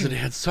about it was that it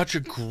had such a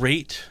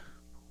great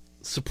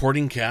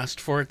supporting cast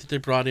for it that they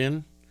brought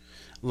in.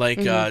 Like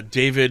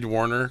David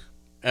Warner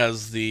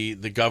as the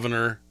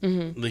governor,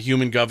 the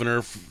human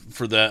governor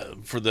for the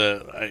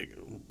I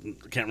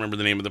can't remember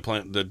the name of the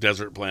planet, the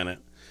desert planet.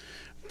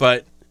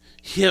 But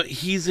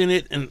he's in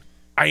it, and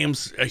I am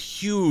a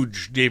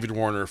huge David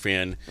Warner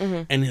fan,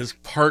 and his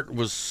part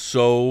was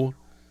so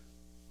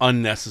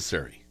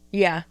unnecessary.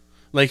 Yeah.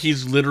 Like,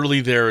 he's literally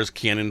there as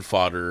cannon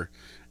fodder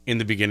in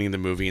the beginning of the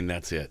movie, and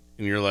that's it.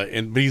 And you're like,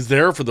 but he's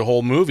there for the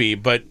whole movie,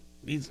 but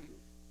he's,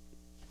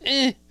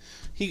 it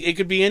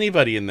could be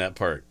anybody in that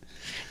part.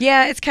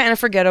 Yeah, it's kind of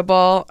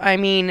forgettable. I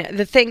mean,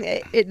 the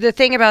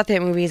thing about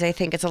that movie is I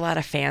think it's a lot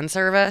of fan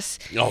service.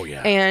 Oh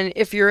yeah. And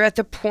if you're at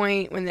the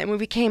point when that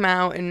movie came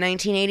out in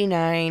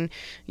 1989,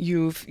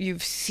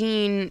 you've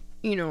seen,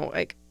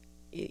 like,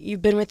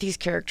 you've been with these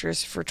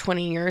characters for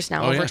 20 years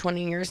now,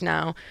 20 years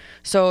now.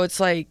 So it's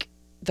like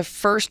the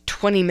first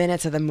 20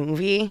 minutes of the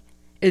movie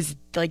is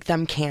like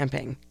them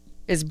camping.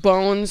 Is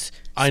Bones,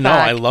 I Spock, know,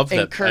 I love that.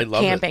 and Kirk I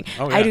love camping. it.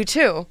 Oh, yeah. I do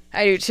too.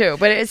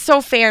 But it's so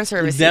fan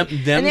service. Them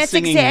and that's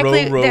singing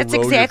exactly row, that's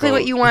row exactly your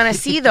what boat. you want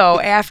to see though.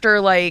 After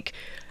like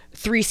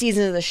 3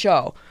 seasons of the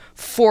show,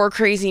 4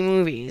 crazy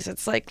movies.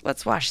 It's like,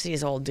 let's watch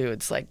these old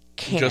dudes like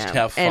camp Just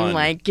have fun. and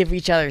like give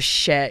each other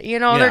shit.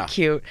 Yeah. They're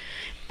cute.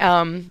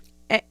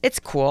 It's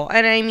cool,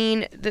 and I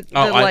mean the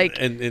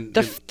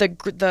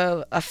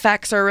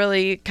effects are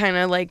really kind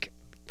of like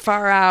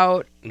far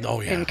out.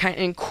 Oh yeah.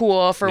 and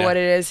cool for what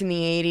it is in the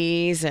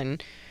 80s,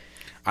 and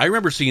I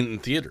remember seeing it in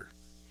theater.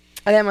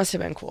 that must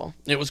have been cool.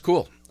 It was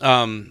cool.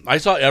 I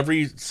saw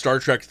every Star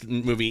Trek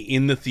movie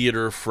in the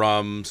theater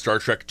from Star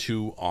Trek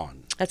 2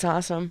 on. That's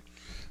awesome.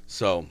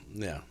 So,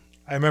 yeah.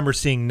 I remember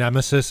seeing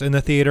Nemesis in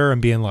the theater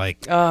and being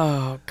like,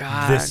 Oh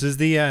God, this is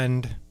the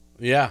end.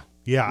 Yeah.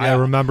 Yeah, I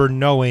remember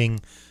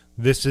knowing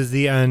this is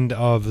the end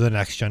of the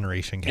Next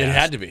Generation cast. It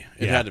had to be.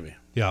 It had to be.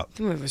 Yeah.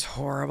 the movie was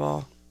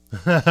horrible.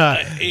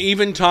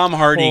 Even Tom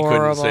Hardy couldn't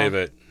Horrible. save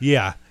it.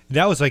 Yeah.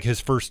 That was like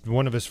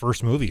one of his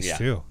first movies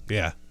too.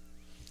 Yeah.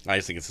 I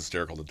just think it's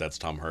hysterical that that's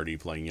Tom Hardy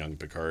playing young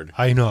Picard.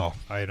 I know.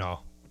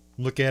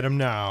 Look at him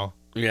now.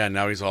 Yeah,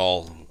 now he's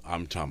all,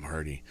 I'm Tom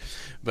Hardy.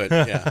 But,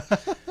 yeah.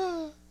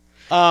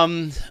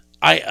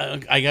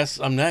 I guess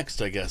I'm next,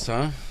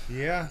 huh?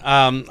 Yeah.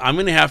 I'm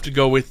going to have to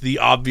go with the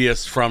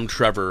obvious from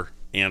Trevor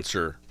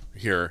answer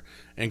here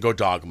and go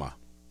Dogma.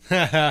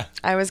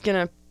 I was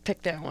gonna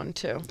pick that one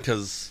too,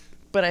 Because...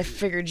 but I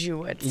figured you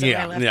would. So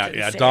I left it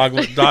to say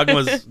it.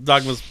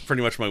 Dogma's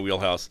pretty much my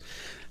wheelhouse.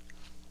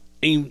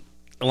 Alanis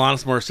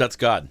Morissette's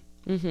God.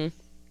 Mm-hmm.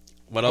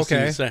 What else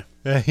can you say?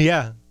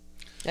 Yeah.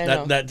 I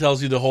know. That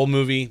tells you the whole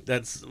movie.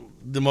 That's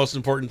the most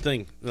important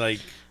thing. Like,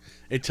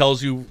 it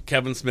tells you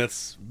Kevin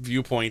Smith's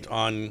viewpoint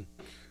on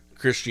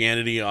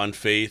Christianity, on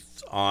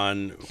faith,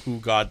 on who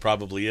God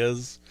probably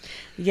is.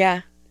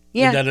 Yeah.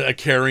 Yeah. And that a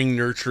caring,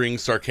 nurturing,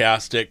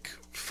 sarcastic,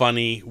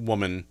 funny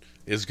woman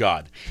is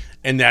God.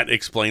 And that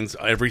explains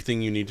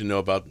everything you need to know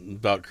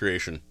about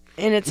creation.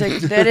 And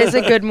that is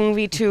a good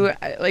movie too,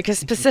 like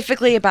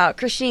specifically about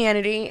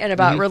Christianity and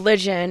about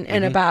religion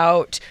and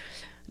about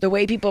the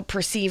way people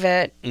perceive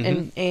it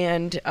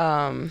and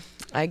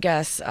I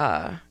guess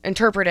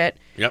interpret it.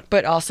 Yep.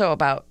 But also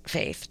about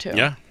faith too.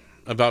 Yeah,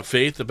 about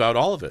faith, about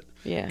all of it.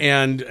 Yeah.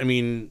 And I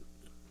mean,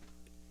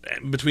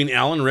 between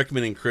Alan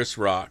Rickman and Chris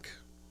Rock,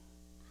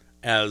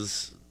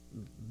 as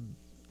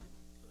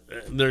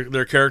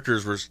their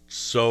characters were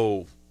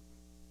so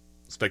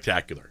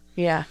spectacular.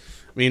 Yeah.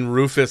 I mean,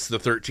 Rufus the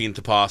 13th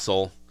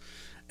Apostle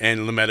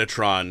and the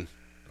Metatron,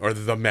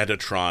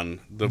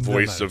 the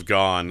voice of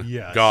God.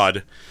 Yes.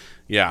 God.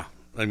 Yeah.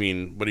 I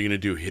mean, what are you going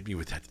to do? Hit me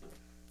with that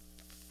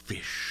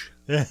fish.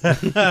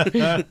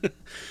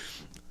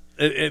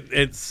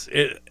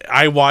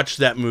 I watch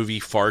that movie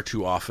far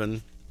too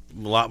often,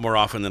 a lot more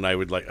often than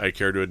I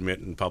care to admit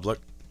in public.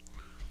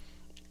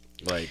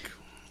 Like,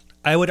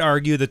 I would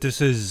argue that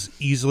this is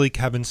easily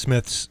Kevin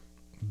Smith's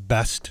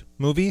best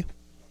movie.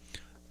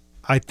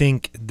 I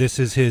think this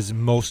is his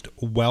most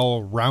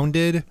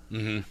well-rounded,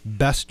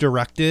 best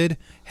directed,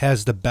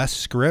 has the best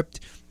script,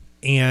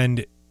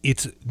 and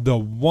it's the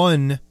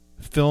one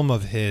film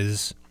of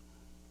his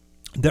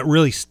that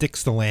really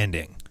sticks the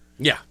landing.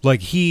 yeah.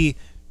 Like he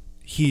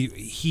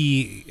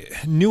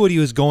knew what he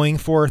was going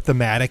for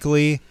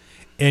thematically,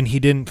 and he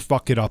didn't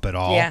fuck it up at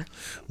all. Yeah.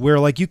 Where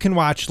like you can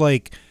watch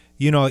like,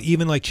 you know,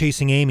 even like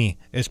Chasing Amy,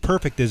 as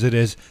perfect as it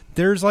is,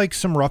 there's like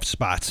some rough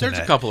spots There's in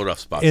it. a couple of rough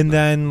spots. And in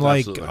there. then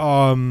like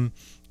Absolutely.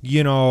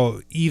 you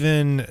know,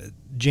 even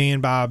Jay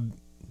and Bob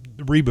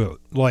reboot,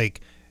 like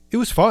it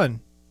was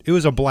fun. It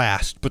was a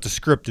blast, but the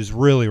script is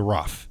really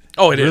rough.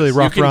 Oh, it is. really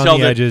rough You can around tell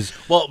the that, edges.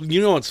 Well,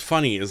 you know what's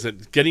funny is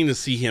that getting to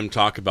see him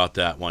talk about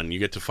that one, you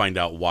get to find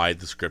out why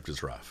the script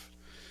is rough.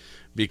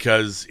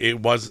 Because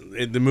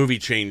the movie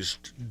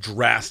changed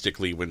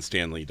drastically when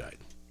Stan Lee died.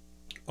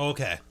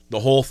 Okay. The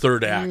whole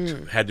third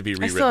act had to be I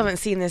rewritten. still haven't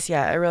seen this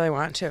yet. I really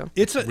want to.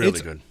 It's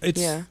Really good.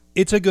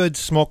 It's a good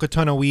smoke a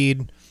ton of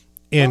weed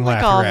and Like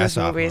laugh all your his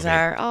ass off movies movie.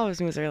 are. All his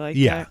movies are like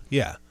Yeah, that.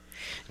 yeah.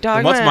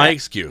 Dogma. What's my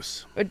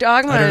excuse?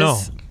 Dogma I don't know.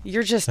 is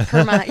you're just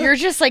you're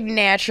just like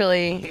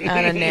naturally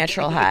on a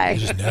natural high.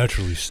 Just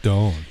naturally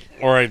stoned.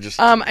 Or I just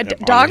am on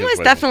Dogma his is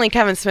way. definitely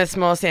Kevin Smith's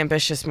most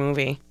ambitious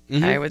movie.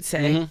 I would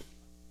say,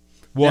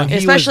 Well, and he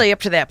especially up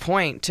to that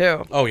point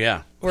too, Oh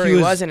yeah. where he he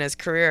was- was in his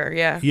career.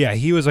 Yeah, yeah,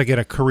 he was like at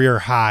a career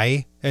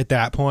high at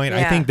that point.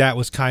 I Yeah. think that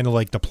was kind of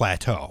like the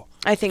plateau.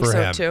 I think for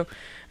so him. too.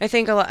 I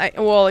think a lot.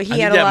 Well, he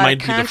think had a that lot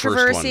might of be the first one.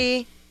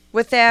 controversy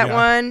with that Yeah.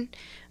 one.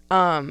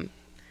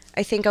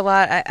 I think a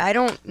lot. I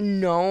don't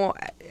know.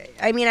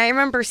 I mean, I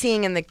remember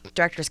seeing in the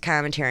director's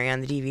commentary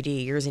on the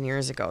DVD years and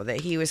years ago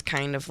that he was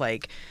kind of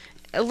like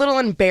a little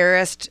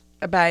embarrassed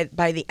by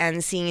the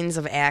end scenes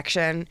of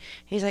action.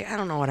 He's like, I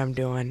don't know what I'm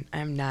doing.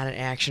 I'm not an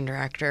action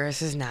director.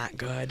 This is not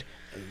good.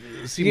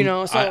 See, You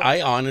know, so-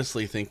 I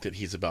honestly think that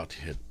he's about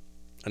to hit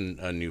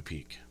a new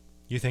peak.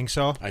 You think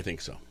so? I think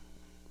so.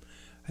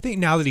 I think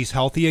now that he's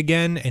healthy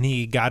again and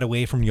he got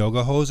away from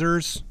yoga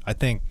hosers, I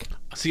think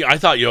See, I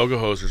thought Yoga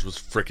Hosers was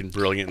freaking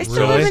brilliant. I and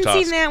still so was haven't Tusk.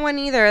 seen that one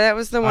either. That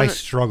was the I one.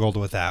 struggled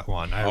with that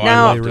one. I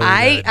Now, really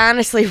I did.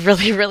 honestly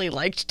really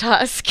liked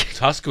Tusk.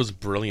 Tusk was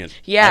brilliant.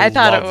 Yeah, I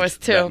thought it loved was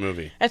too. That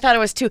movie. I thought it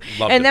was too.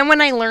 Loved And it. then when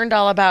I learned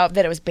all about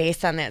that it was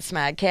based on that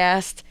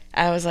Smodcast,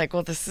 I was like,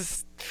 well, this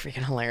is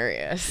freaking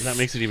hilarious. That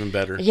makes it even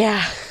better.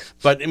 Yeah.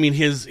 But I mean,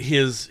 his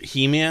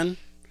He-Man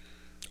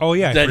Oh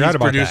yeah, I that forgot he's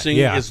about producing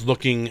that. Yeah. is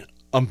looking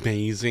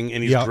amazing,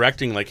 and he's Yep.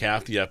 directing like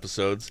half the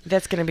episodes.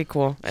 That's going to be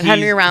cool. And He's-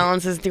 Henry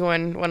Rollins is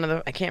doing one of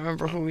the, I can't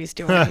remember who he's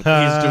doing. He's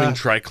doing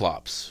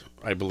Triclops,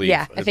 I believe.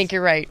 Yeah, I think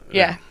you're right.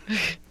 Yeah.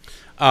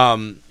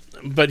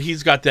 But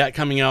he's got that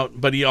coming out.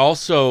 But he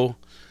also,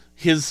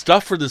 his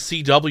stuff for the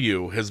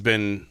CW has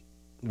been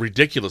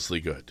ridiculously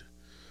good.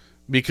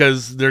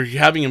 Because they're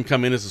having him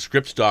come in as a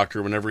scripts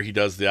doctor whenever he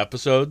does the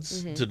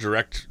episodes to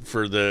direct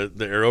for the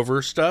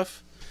Arrowverse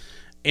stuff.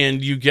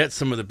 And you get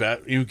some of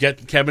the you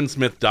get Kevin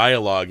Smith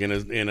dialogue in a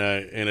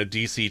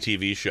DC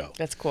TV show.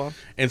 That's cool.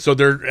 And so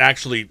they're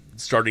actually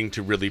starting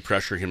to really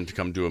pressure him to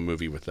come do a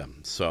movie with them.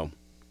 So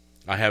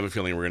I have a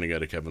feeling we're going to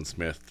get a Kevin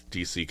Smith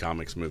DC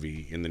Comics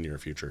movie in the near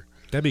future.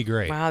 That'd be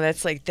great. Wow,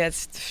 that's like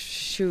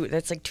 2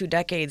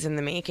 decades in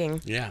the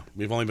making. Yeah,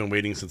 we've only been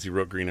waiting since he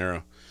wrote Green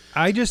Arrow.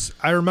 I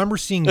remember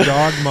seeing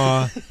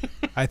Dogma.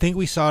 I think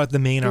we saw it at the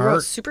main He wrote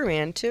art.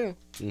 Superman too.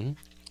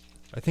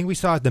 I think we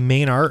saw it at the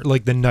main art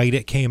like the night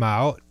it came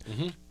out.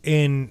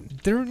 And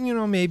there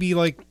were, maybe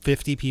like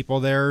 50 people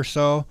there or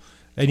so.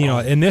 And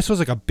and this was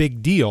like a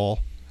big deal.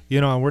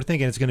 And we're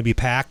thinking it's going to be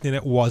packed, and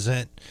it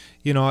wasn't.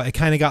 It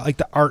kind of got like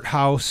the art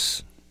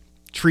house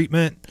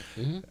treatment.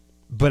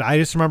 But I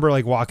just remember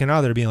like walking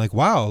out there being like,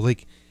 wow,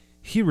 like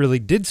he really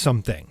did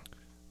something.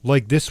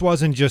 Like this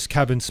wasn't just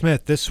Kevin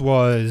Smith. This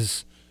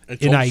was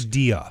an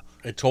idea.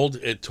 It told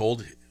a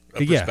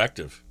Yeah.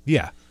 perspective.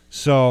 Yeah.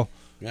 So,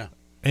 Yeah.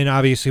 and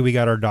obviously we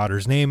got our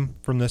daughter's name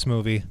from this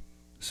movie.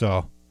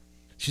 So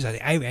she's like,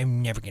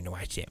 I'm never going to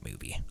watch that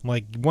movie. I'm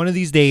like, one of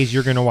these days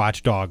you're going to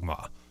watch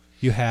Dogma.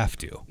 You have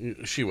to.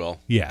 She will.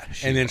 Yeah.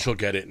 And then she'll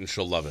get it and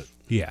she'll love it.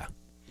 Yeah.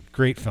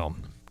 Great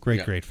film.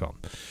 Yeah. Great film.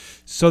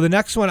 So the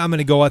next one I'm going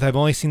to go with, I've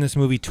only seen this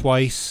movie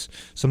twice,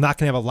 so I'm not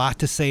going to have a lot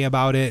to say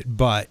about it,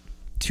 but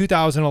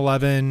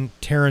 2011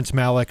 Terrence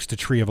Malick's The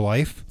Tree of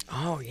Life.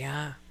 Oh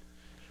yeah.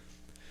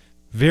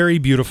 Very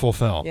beautiful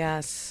film.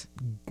 Yes.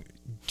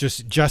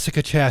 Just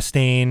Jessica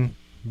Chastain,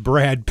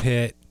 Brad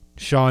Pitt,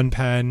 Sean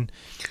Penn.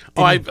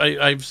 Oh,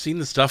 I've seen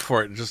the stuff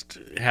for it. Just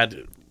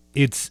had.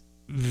 It's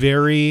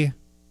very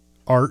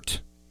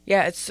art.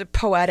 Yeah, it's a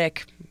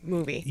poetic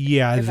movie.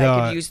 Yeah, if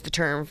I could use the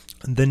term.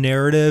 The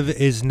narrative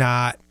is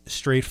not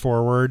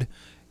straightforward,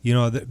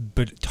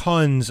 but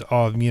tons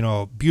of,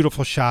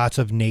 beautiful shots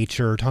of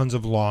nature, tons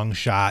of long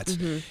shots.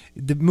 Mm-hmm.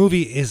 The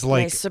movie is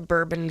like... Nice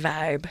suburban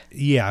vibe.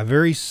 Yeah,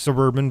 very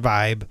suburban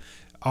vibe.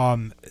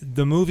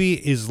 The movie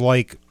is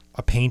like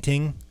a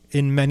painting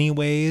in many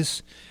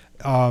ways.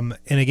 And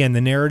again,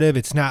 the narrative,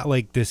 it's not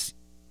like this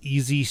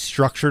easy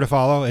structure to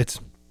follow. It's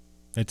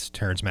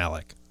Terrence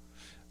Malick.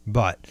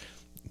 But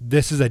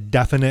this is a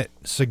definite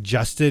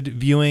suggested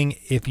viewing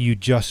if you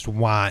just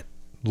want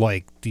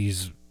like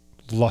these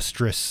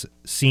lustrous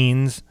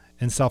scenes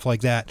and stuff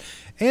like that.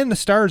 And the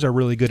stars are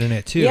really good in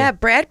it too. Yeah,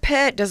 Brad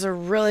Pitt does a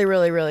really,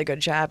 really, really good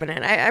job in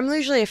it. I'm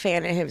usually a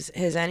fan of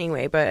his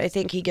anyway, but I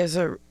think he gives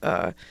a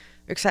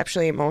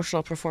exceptionally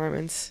emotional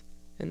performance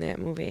in that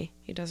movie.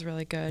 He does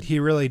really good. He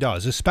really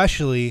does,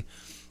 especially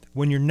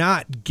when you're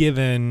not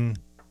given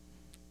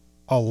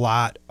a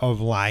lot of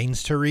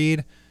lines to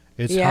read.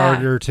 It's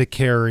harder to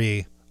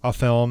carry a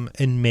film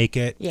and make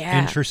it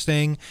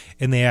interesting,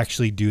 and they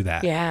actually do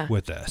that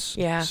with this.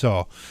 Yeah.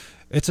 So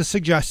it's a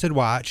suggested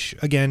watch.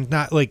 Again,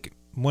 not like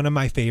one of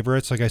my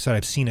favorites. Like I said,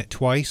 I've seen it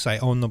twice. I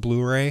own the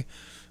Blu-ray.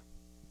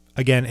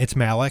 Again, it's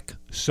Malick,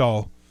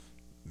 so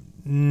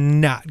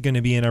not going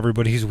to be in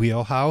everybody's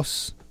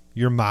wheelhouse.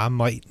 Your mom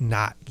might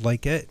not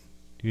like it.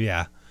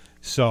 Yeah.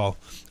 So,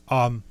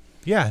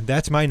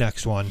 that's my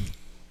next one.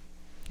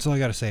 That's all I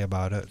got to say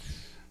about it.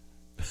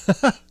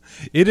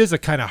 It is a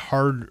kind of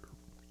hard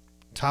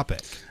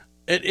topic.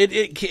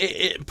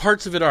 It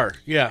parts of it are,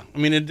 yeah. I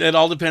mean, it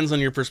all depends on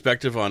your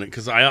perspective on it,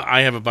 because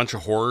I have a bunch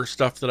of horror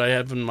stuff that I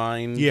have in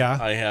mind. Yeah.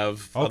 I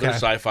have other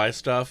sci-fi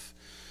stuff.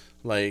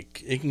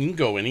 Like, it can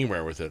go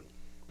anywhere with it.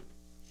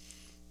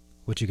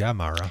 What you got,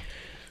 Mara?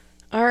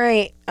 All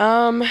right.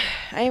 I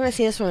haven't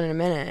seen this one in a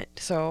minute,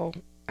 so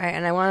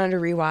I wanted to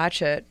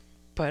rewatch it,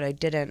 but I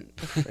didn't.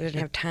 I didn't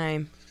have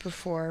time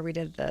before we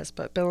did this.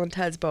 But Bill and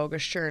Ted's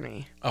Bogus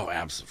Journey. Oh,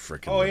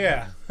 absolutely. Oh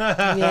yeah.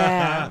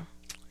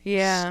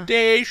 Yeah.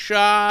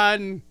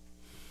 Station.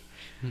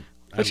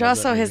 Which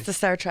also has the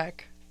Star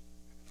Trek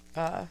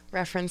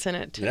reference in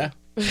it too.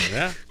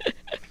 Yeah.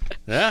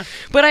 Yeah.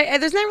 But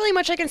there's not really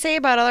much I can say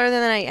about it other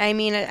than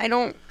I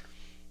don't.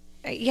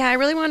 Yeah, I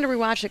really wanted to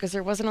rewatch it because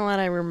there wasn't a lot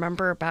I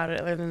remember about it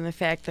other than the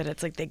fact that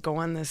it's like they go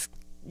on this,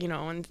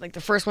 and like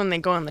the first one they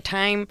go on the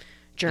time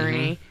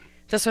journey. Mm-hmm.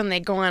 This one they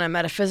go on a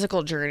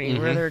metaphysical journey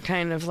where they're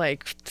kind of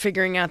like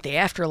figuring out the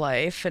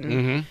afterlife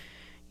and,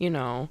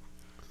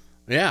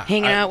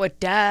 hanging out with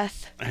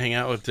death. Hang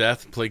out with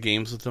death, play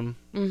games with them,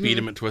 beat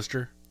him at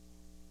Twister.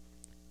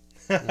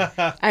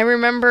 I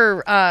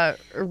remember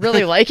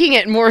really liking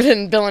it more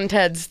than Bill and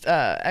Ted's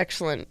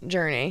Excellent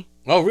Journey.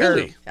 Oh,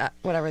 really? Or,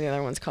 whatever the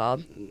other one's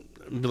called.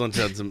 Bill and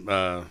Ted's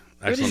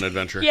Excellent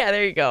Adventure. Yeah,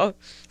 there you go.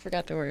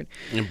 Forgot the word.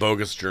 And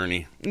Bogus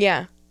Journey.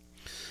 Yeah.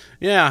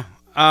 Yeah.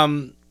 I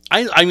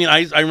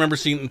remember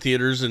seeing it in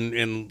theaters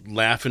and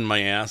laughing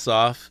my ass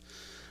off,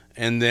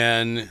 and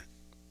then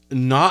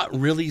not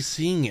really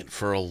seeing it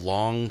for a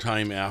long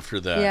time after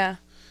that. Yeah.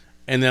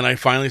 And then I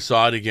finally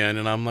saw it again,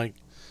 and I'm like,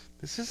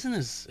 this isn't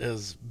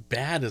as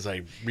bad as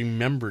I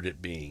remembered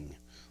it being.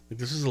 Like,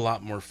 this is a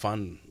lot more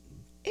fun.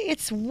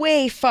 It's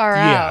way far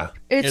out.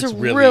 It's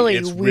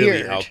really weird.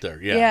 Really out there.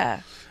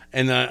 Yeah.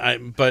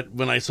 And but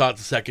when I saw it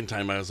the second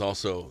time,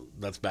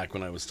 that's back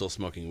when I was still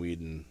smoking weed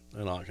and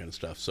all that kind of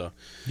stuff. So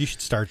you should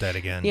start that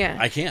again. Yeah,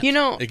 I can't.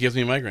 It gives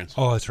me migraines.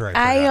 Oh, that's right.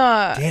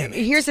 Damn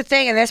it. Here's the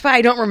thing, and that's why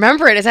I don't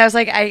remember it. Is I was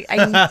like,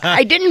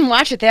 I didn't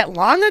watch it that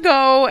long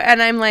ago,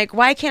 and I'm like,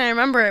 why can't I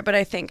remember it? But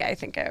I think I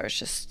was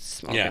just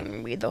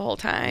smoking weed the whole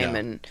time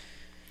and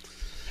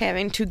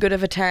having too good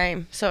of a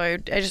time. So I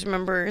just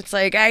remember, it's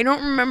like, I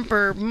don't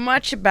remember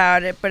much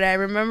about it, but I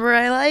remember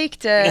I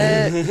liked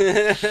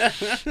it.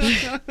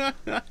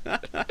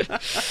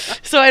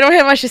 So I don't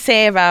have much to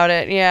say about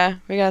it,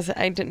 because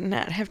I did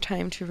not have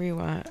time to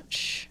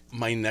rewatch.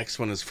 My next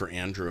one is for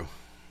Andrew.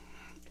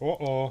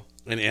 Uh-oh.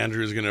 And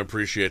Andrew's going to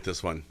appreciate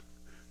this one.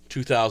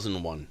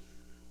 2001.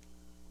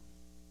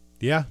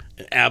 Yeah.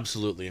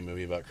 Absolutely a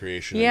movie about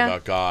creation,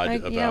 about God,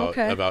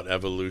 about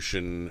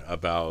evolution,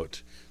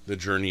 about the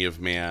journey of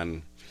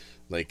man.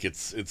 Like,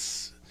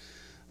 it's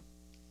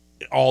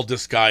all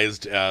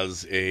disguised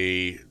as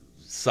a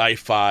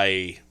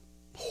sci-fi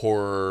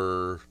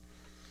horror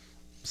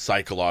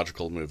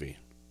psychological movie,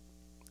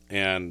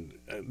 and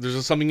there's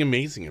just something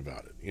amazing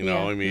about it.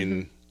 I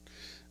mean,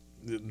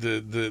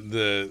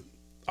 the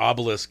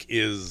obelisk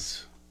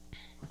is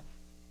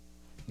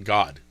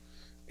God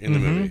in the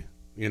movie.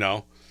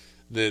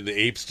 The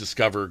apes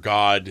discover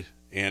God,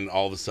 and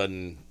all of a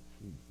sudden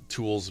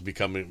tools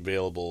become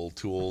available.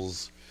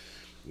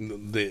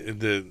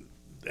 The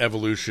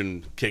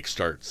evolution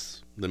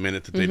kickstarts the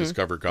minute that they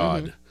discover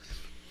God.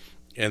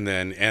 and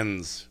then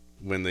ends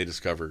when they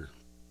discover.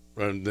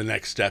 The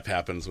next step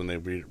happens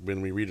when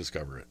we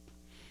rediscover it.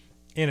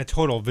 And a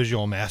total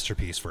visual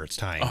masterpiece for its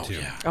time, too.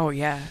 Yeah. Oh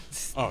yeah.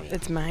 Oh, yeah.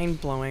 It's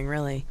mind blowing,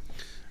 really.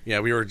 Yeah,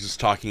 we were just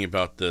talking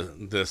about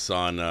this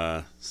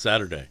on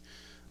Saturday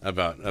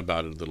about it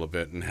a little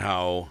bit, and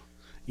how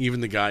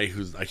even the guy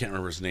who's, I can't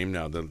remember his name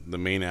now, the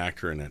main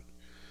actor in it,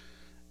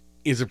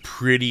 is a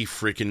pretty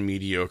freaking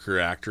mediocre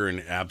actor in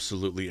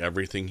absolutely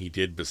everything he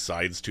did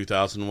besides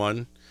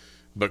 2001,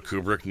 but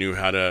Kubrick knew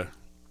how to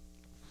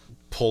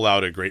pull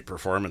out a great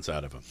performance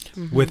out of him.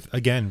 Mm-hmm. With,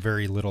 again,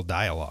 very little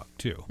dialogue,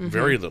 too. Mm-hmm.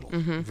 Very little.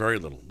 Very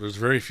little. There's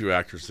very few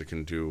actors that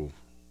can do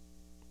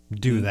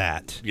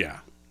that. Yeah.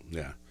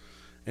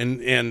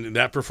 And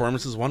that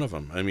performance is one of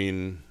them. I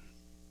mean,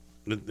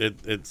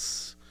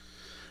 it's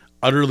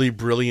utterly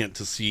brilliant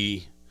to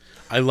see.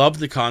 I love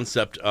the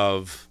concept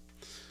of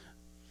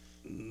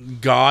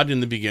God in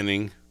the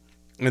beginning,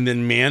 and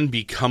then man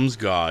becomes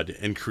God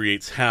and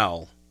creates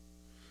Hal,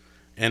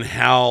 and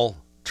Hal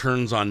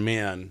turns on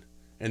man,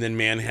 and then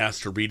man has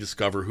to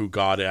rediscover who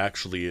God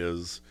actually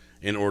is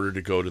in order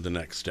to go to the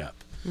next step.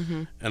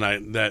 Mm-hmm.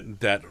 And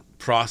that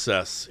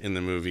process in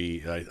the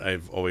movie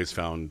I've always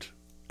found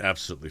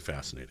absolutely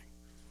fascinating.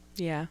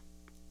 Yeah.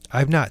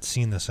 I've not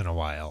seen this in a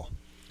while.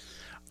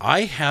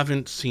 I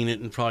haven't seen it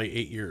in probably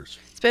 8 years.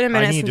 It's been a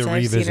minute I need since to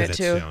I've seen revisit it it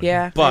too. soon.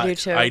 Yeah, But I do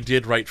too. I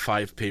did write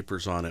 5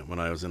 papers on it when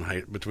I was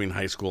in between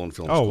high school and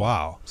film Oh, school.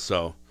 wow.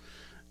 So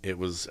it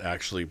was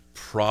actually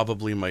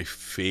probably my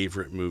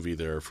favorite movie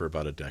there for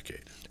about a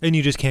decade. And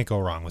you just can't go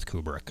wrong with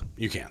Kubrick.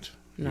 You can't.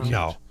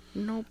 No.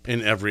 Nope.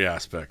 In every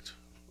aspect.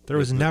 There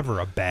was never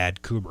a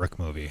bad Kubrick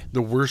movie.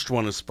 The worst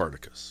one is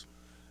Spartacus.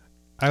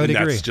 I would and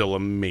agree. That's still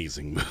an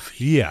amazing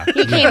movie. Yeah.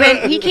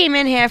 He came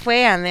in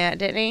halfway on that,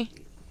 didn't he?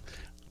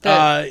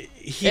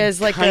 He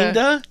as like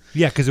kinda.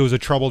 Yeah, because it was a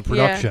troubled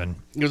production.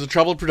 It was a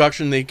troubled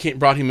production. They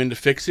brought him in to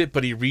fix it,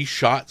 but he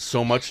reshot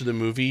so much of the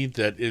movie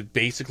that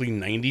basically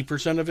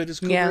 90% of it is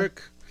Kubrick. Yeah.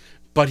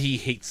 But he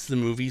hates the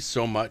movie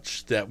so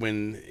much that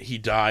when he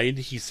died,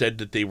 he said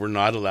that they were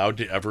not allowed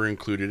to ever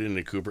include it in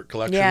the Kubrick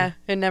collection. Yeah,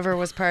 it never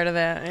was part of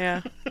that.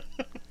 Yeah.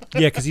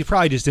 Yeah, because he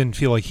probably just didn't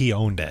feel like he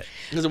owned it.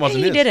 Because it wasn't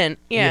He his. didn't.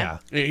 Yeah.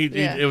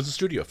 Yeah. It was a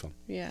studio film.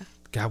 Yeah.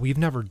 God, we've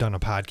never done a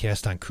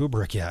podcast on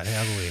Kubrick yet,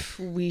 have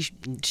we? We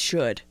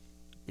should.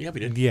 Yeah, we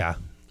did. Yeah.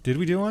 Did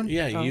we do one?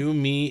 Yeah, you,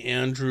 me,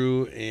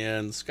 Andrew,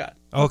 and Scott.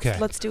 Okay.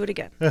 Let's do it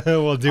again.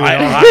 We'll do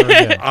it all over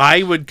again.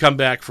 I would come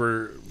back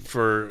for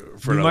We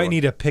another might one.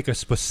 need to pick a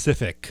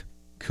specific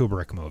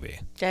Kubrick movie.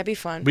 That'd be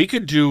fun. We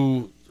could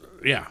do.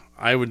 Yeah,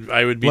 I would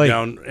be Like-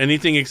 down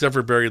anything except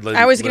for Barry Lyndon.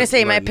 I was gonna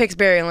say my pick's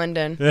Barry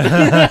Lyndon.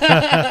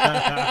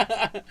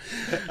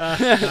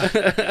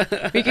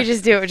 We could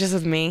just do it just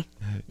with me.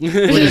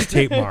 We'll just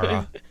tape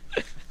Mara.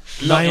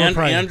 No, Mine would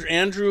probably-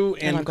 Andrew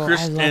and I'll go,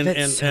 Chris "I love and, it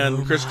and, so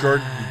and Chris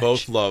Jordan much."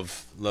 both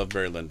love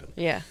Barry Lyndon.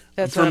 Yeah,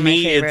 that's For one of my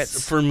me,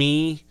 favorites.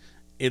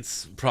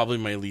 it's probably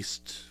my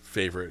least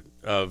favorite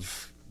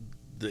of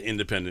the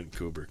independent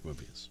Kubrick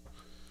movies.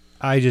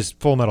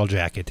 Full Metal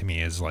Jacket to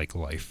me is like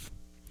life.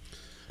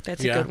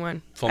 That's Yeah, a good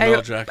one. Full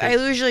Metal Jacket. I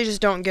usually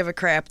just don't give a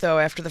crap though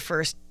after the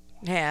first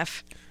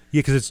half. Yeah,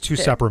 because it's two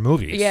separate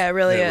movies. Yeah, it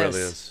really It is.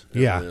 really is. It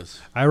Yeah. really is.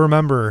 I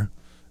remember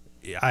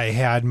I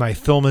had my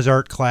film as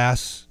art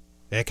class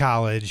at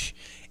college,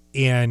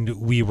 and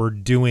we were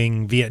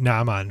doing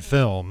Vietnam on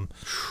film.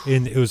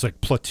 And it was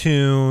like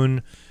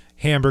Platoon,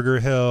 Hamburger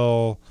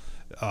Hill,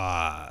 Pork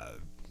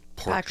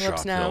Apocalypse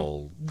Chop Now.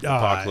 Hill,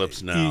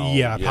 Apocalypse Now.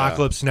 Yeah,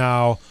 Apocalypse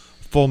Now,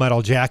 Full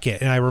Metal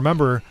Jacket. And I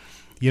remember,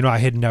 I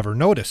had never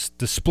noticed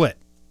the split.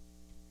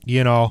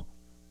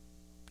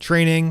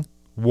 Training,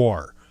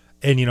 war.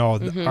 And,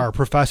 our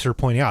professor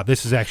pointing out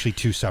this is actually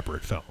two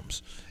separate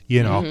films.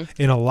 And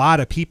a lot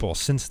of people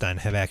since then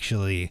have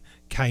actually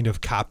kind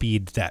of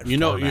copied that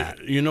format.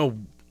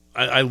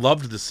 I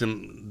loved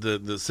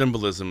the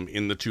symbolism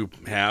in the two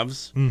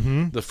halves.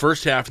 Mm-hmm. The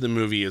first half of the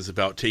movie is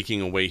about taking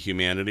away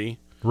humanity,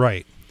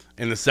 Right.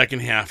 and the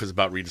second half is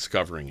about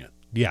rediscovering it,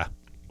 Yeah.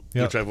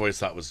 Yep. which I've always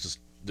thought was just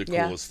the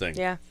coolest thing.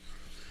 Yeah.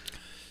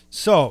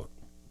 So,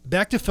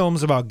 back to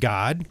films about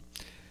God.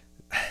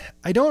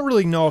 I don't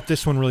really know if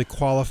this one really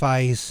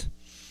qualifies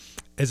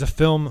as a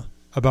film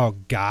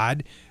about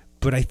God,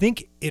 but I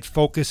think it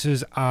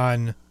focuses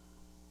on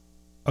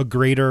a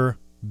greater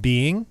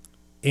being,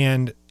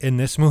 and in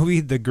this movie,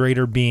 the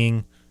greater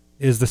being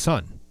is the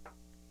sun.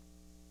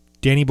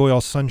 Danny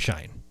Boyle's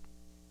Sunshine.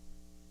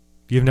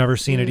 You've never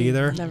seen it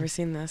either? Never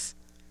seen this.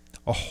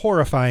 A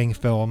horrifying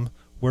film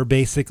where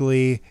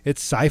basically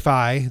it's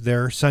sci-fi.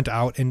 They're sent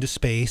out into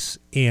space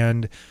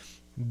and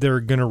they're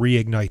going to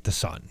reignite the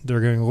sun. They're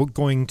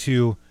going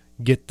to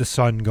get the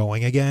sun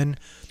going again.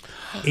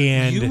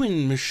 And You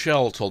and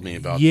Michelle told me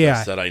about Yeah,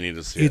 this that I need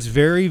to see. it's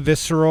very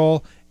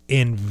visceral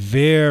and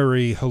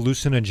very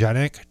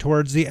hallucinogenic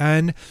towards the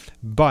end.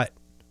 But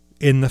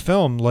in the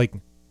film, like,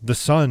 the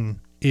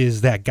sun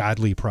is that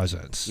godly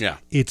presence. Yeah.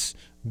 It's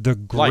the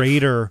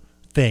greater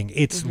thing.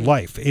 It's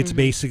life. It's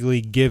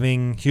basically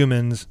giving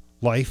humans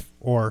life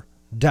or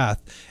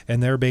death,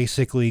 and they're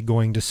basically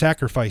going to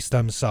sacrifice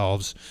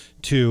themselves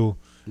to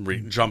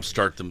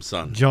jumpstart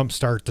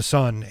the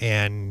sun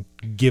and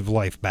give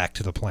life back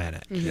to the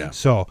planet. Yeah.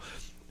 So,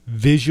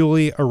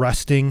 visually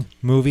arresting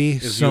movie.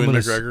 Is Ewan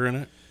McGregor in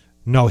it?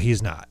 No,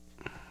 he's not.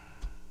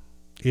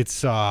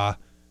 It's Cillian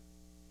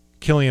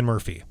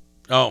Murphy.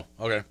 Oh,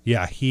 okay.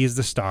 Yeah, he's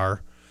the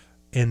star.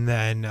 And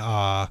then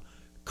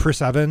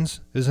Chris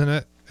Evans is in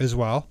it as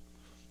well.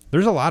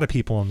 There's a lot of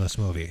people in this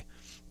movie.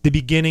 The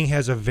beginning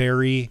has a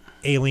very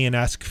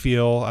alien-esque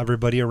feel.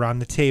 Everybody around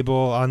the table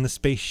on the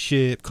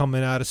spaceship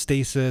coming out of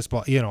stasis,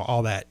 but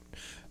all that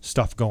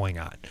stuff going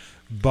on.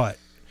 But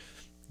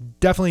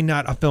definitely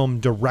not a film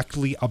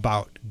directly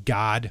about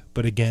God,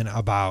 but again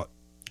about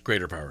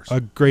greater powers.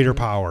 A greater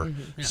power,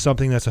 Yeah.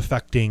 something that's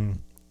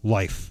affecting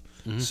life.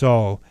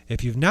 So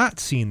if you've not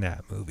seen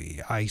that movie,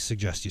 I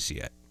suggest you see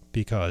it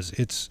because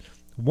it's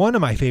one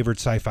of my favorite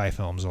sci-fi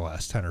films the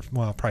last 10 or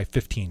probably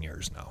 15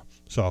 years now.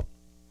 So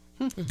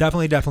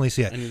definitely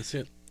see it. I need to see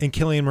it. And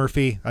Cillian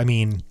Murphy, I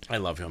mean, I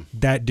love him.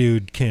 that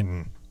dude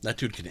can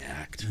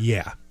act.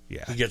 Yeah.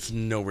 He gets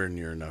nowhere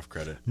near enough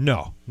credit.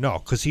 No,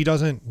 because he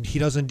doesn't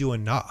do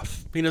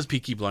enough. He does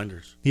Peaky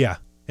Blinders. Yeah.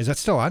 Is that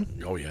still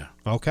on? Oh yeah.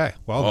 Okay.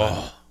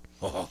 Well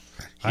then. He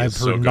I've is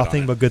so heard good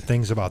nothing on it. but good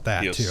things about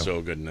that He is too.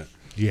 so good in it.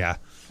 Yeah.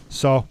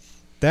 So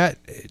that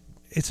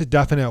it's a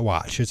definite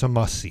watch. It's a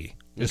must see,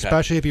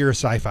 especially if you're a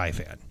sci-fi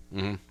fan,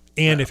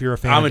 and if you're a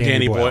fan. of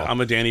Danny Boyle.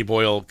 I'm a Danny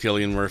Boyle,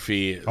 Cillian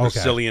Murphy, or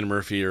Cillian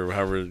Murphy, or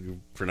however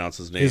you pronounce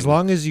his name. As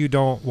long as you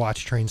don't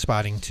watch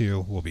Trainspotting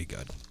 2, we'll be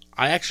good.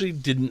 I actually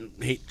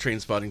didn't hate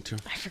Trainspotting 2.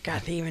 I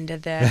forgot they even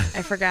did that.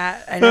 I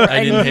forgot. I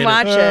didn't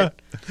watch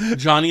it.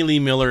 Johnny Lee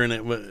Miller in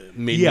it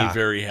made me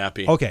very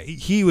happy. Okay,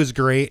 he was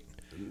great.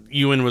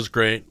 Ewan was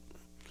great.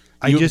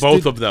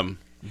 Both of them,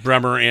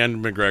 Bremer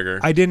and McGregor.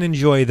 I didn't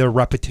enjoy the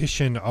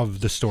repetition of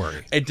the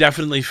story. It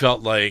definitely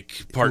felt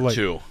like part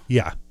 2.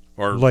 Yeah.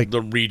 Or like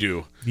the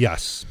redo.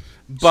 Yes.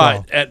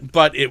 But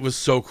it was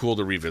so cool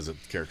to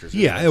revisit the characters.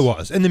 Yeah, it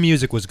was. And the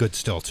music was good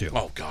still, too.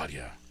 Oh, God,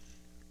 yeah.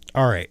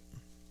 All right.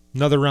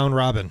 Another round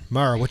robin.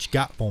 Mara, what you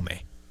got for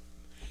me?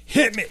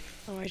 Hit me.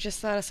 Oh, I just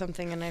thought of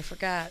something and I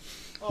forgot.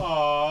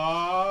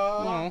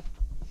 Aww.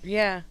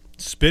 Yeah.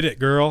 Spit it,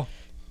 girl.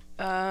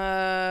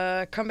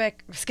 Come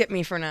back. Skip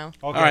me for now.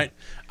 Okay. All right.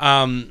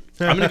 I'm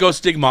going to go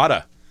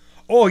Stigmata.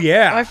 Oh,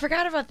 yeah. Oh, I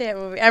forgot about that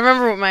movie. I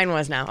remember what mine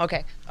was now.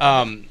 Okay.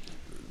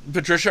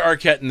 Patricia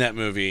Arquette in that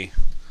movie.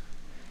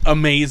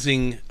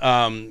 Amazing.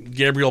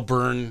 Gabriel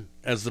Byrne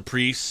as the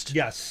priest.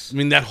 Yes. I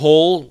mean, that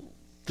whole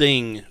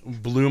thing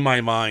blew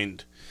my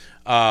mind.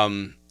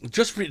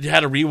 Just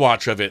had a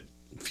rewatch of it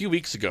a few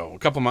weeks ago,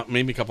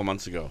 maybe a couple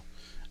months ago,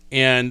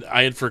 and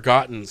I had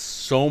forgotten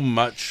so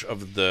much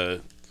of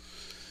the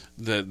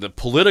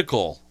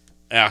political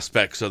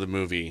aspects of the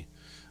movie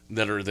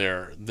that are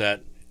there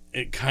that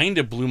it kind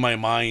of blew my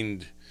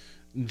mind.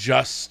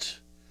 Just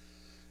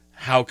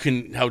how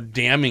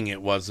damning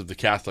it was of the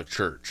Catholic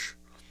Church.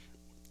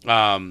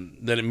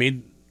 That it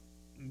made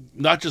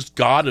not just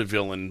God a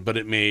villain, but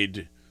it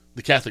made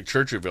the Catholic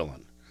Church a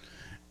villain.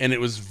 And it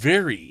was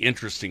very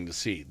interesting to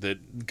see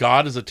that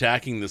God is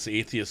attacking this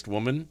atheist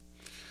woman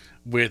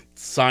with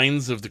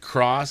signs of the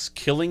cross,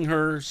 killing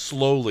her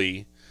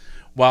slowly,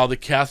 while the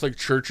Catholic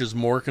Church is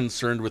more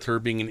concerned with her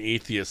being an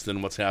atheist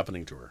than what's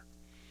happening to her.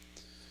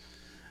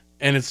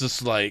 And it's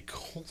just like,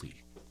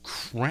 holy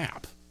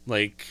crap.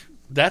 Like,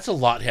 that's a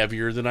lot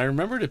heavier than I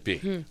remembered it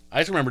being. I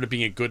just remembered it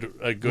being a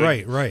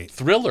good right.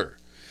 thriller.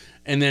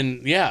 And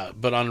then,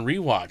 but on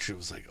rewatch, it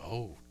was like,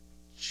 oh,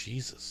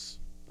 Jesus.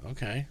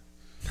 Okay.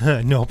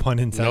 No pun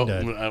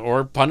intended. No,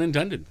 or pun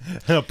intended.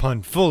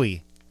 Pun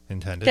fully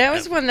intended. That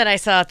was one that I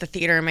saw at the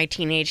theater in my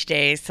teenage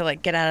days to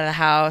get out of the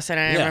house, and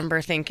I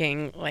remember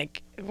thinking I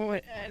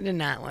did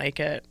not like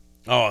it.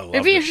 Oh, I loved it.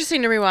 It'd be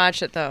interesting to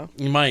rewatch it though.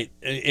 You might.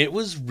 It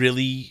was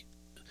really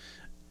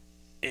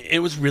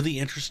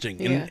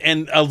interesting, Yeah.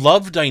 and a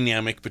love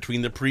dynamic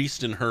between the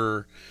priest and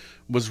her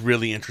was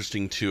really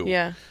interesting too.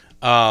 Yeah.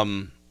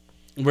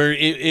 Where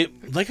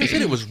it like I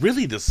said, it was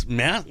really this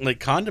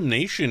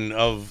condemnation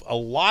of a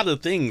lot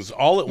of things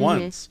all at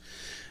once,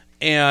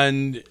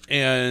 and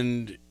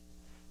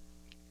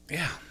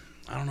yeah,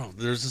 I don't know.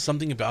 There's just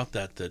something about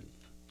that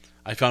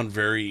I found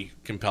very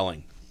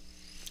compelling.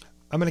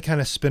 I'm going to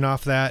kind of spin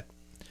off that.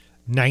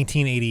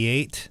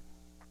 1988,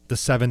 The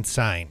Seventh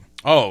Sign.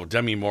 Oh,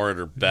 Demi Moore at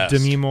her best.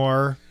 Demi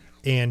Moore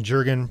and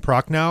Jürgen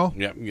Prochnow.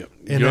 Yep.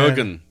 And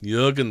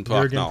Jürgen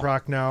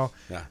Prochnow.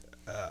 Yeah.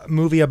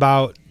 Movie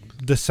about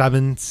the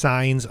 7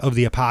 signs of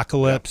the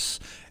apocalypse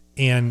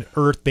and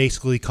Earth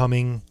basically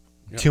coming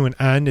to an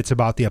end. It's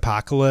about the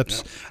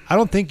apocalypse. I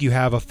don't think you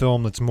have a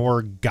film that's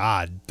more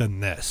God than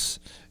this.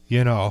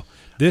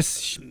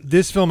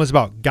 This film is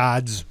about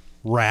God's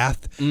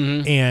wrath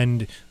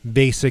and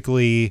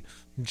basically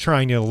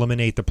trying to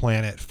eliminate the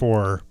planet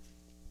for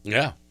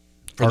the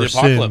our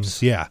apocalypse.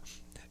 Sins. Yeah.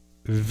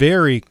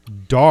 Very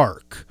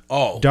dark.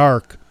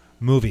 Dark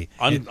movie.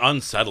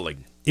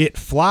 Unsettling. It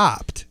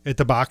flopped at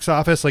the box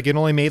office. It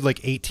only made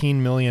 $18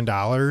 million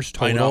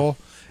total. I know.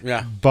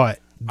 Yeah. But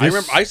I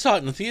remember I saw it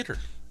in the theater.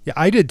 Yeah,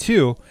 I did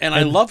too. And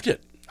I loved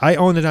it. I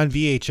owned it on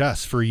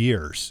VHS for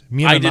years.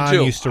 Me and I my did mom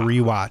too. used to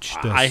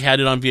rewatch this. I had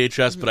it on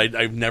VHS, but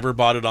I've never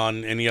bought it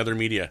on any other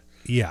media.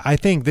 Yeah, I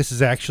think this is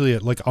actually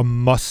like a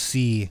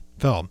must-see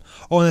film.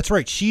 Oh, and that's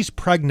right. She's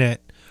pregnant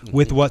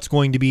with what's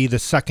going to be the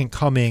second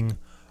coming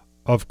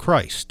of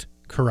Christ,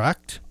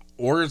 correct?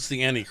 Or it's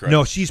the Antichrist.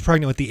 No, she's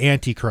pregnant with the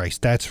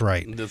Antichrist. That's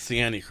right. That's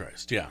the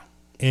Antichrist, yeah.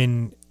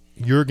 And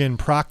Jürgen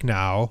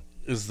Prochnow,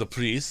 Is the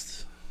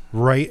priest.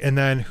 right? And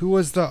then who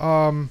was the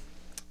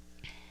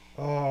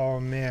oh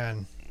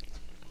man.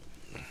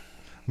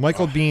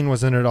 Michael Biehn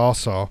was in it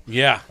also.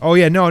 Yeah. Oh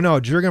yeah, no.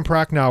 Jürgen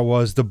Prochnow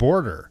was the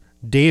border.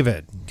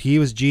 David. He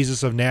was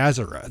Jesus of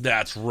Nazareth.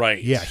 That's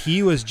right. Yeah,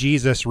 he was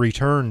Jesus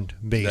returned,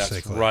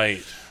 basically. That's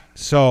right.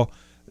 So,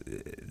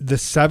 the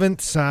Seventh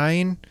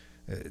Sign,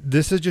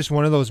 this is just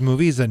one of those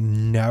movies that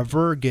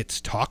never gets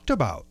talked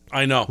about.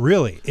 I know.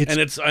 Really,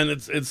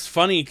 It's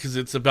funny because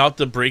it's about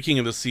the breaking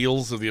of the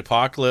seals of the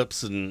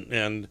apocalypse,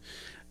 and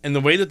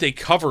the way that they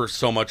cover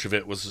so much of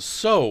it was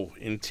so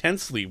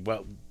intensely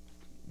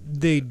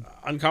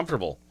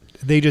uncomfortable.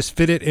 They just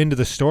fit it into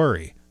the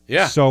story.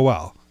 Yeah. So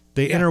well.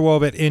 They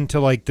interwove it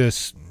into like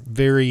this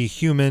very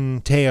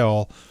human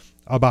tale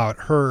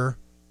about her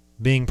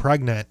being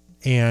pregnant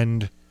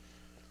and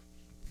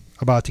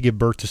about to give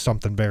birth to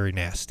something very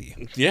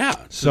nasty. Yeah.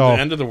 So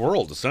the end of the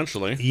world,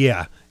 essentially.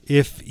 Yeah.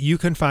 If you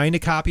can find a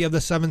copy of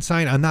The Seventh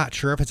Sign, I'm not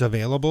sure if it's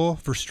available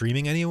for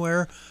streaming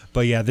anywhere,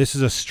 but yeah, this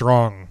is a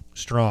strong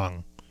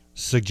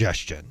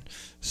suggestion.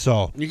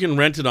 So You can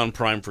rent it on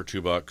Prime for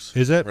 $2.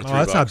 is it? Or Oh, $3.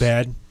 that's not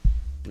bad.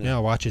 Yeah,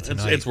 I'll watch it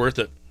tonight. It's worth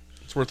it.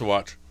 It's worth a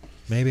watch.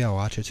 Maybe I'll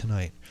watch it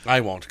tonight.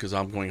 I won't because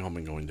I'm going home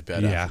and going to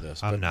bed after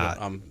this. I'm not.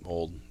 But I'm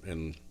old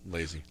and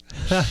lazy.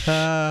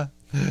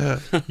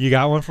 You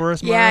got one for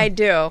us, Mara? Yeah, I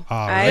do.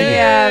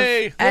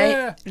 Alrighty.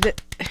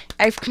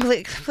 I've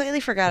completely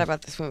forgot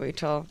about this movie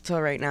till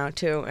right now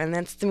too, and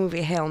that's the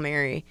movie Hail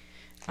Mary,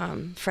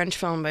 French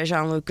film by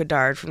Jean-Luc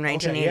Godard from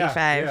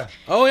 1985. yeah.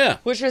 Oh, yeah.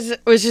 Which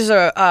is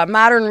a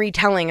modern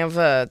retelling of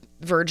a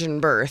virgin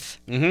birth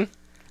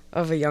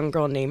of a young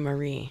girl named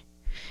Marie,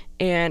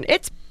 and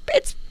it's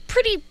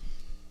pretty.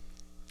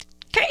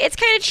 It's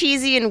kind of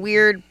cheesy and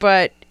weird,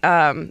 but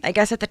I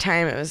guess at the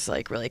time it was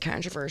like really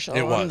controversial.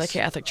 It was. And the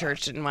Catholic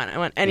Church didn't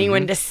want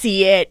anyone to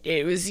see it.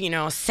 It was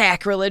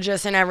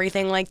sacrilegious and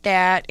everything like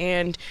that.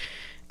 And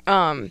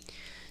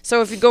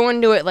so if you go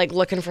into it like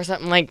looking for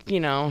something like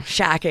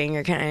shocking,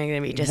 you're kind of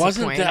gonna be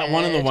disappointed. Wasn't that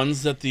one of the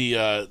ones that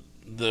the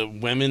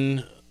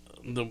women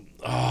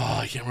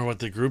I can't remember what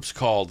the group's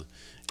called.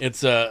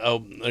 It's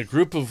a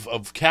group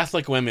of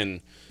Catholic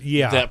women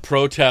that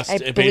protest I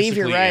basically believe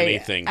you're right.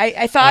 anything.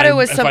 I thought it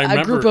was if I a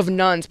remember- group of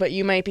nuns, but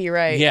you might be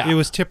right. Yeah. It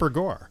was Tipper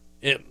Gore.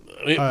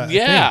 I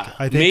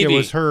think maybe. it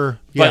was her.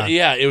 But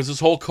yeah, it was this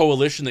whole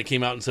coalition that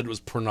came out and said it was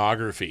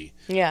pornography.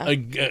 Yeah.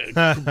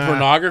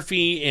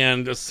 Pornography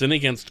and a sin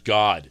against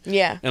God.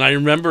 Yeah. And I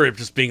remember it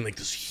just being like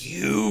this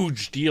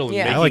huge deal. And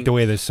Yeah. I like the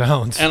way this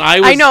sounds. And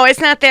I know it's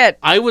not that.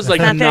 I was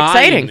like not 9.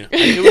 that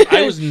exciting.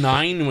 I was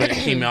 9 when it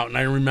came out, and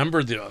I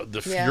remember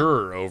the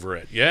furor over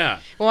it. Yeah.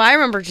 Well, I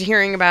remember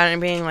hearing about it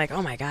and being like,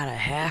 "Oh my god, I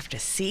have to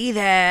see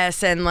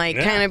this," and like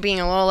kind of being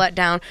a little let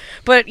down.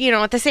 But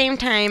at the same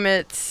time,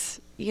 it's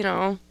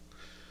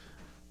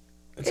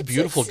It's a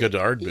beautiful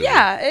Godard movie.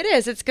 Yeah, it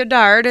is. It's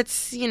Godard. It's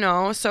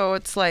so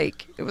it's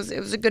like it was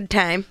a good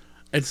time.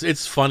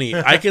 It's funny.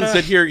 I can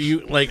sit here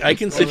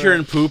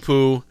and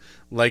poo-poo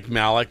like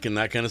Malick and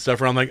that kind of stuff.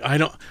 Where I'm like,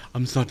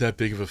 I'm just not that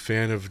big of a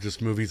fan of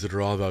just movies that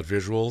are all about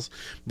visuals.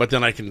 But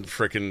then I can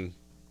frickin'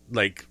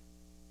 like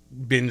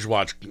binge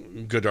watch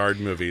Godard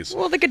movies.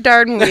 Well, the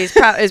Godard movie is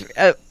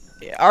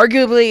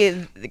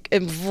arguably a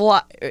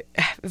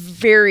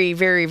very,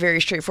 very,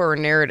 very straightforward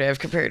narrative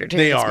compared to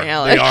Terrence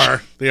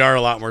Malick. They are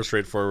a lot more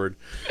straightforward.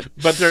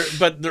 But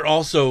they're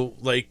also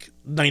like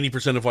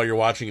 90% of why you're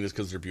watching it is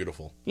because they're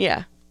beautiful.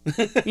 Yeah.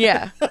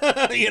 Yeah.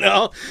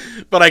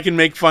 But I can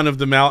make fun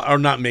of or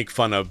not make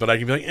fun of, but I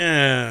can be like,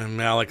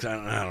 Malick,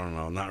 I don't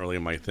know, not really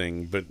my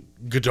thing, but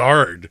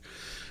Godard,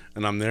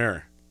 and I'm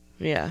there.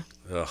 Yeah.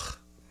 Ugh,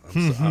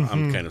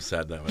 I'm kind of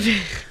sad that way.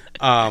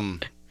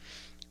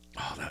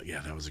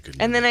 That was a good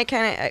movie. And then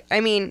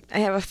I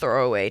have a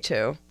throwaway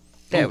too.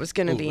 That was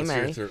gonna be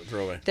my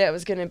throwaway. That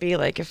was gonna be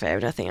like if I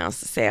have nothing else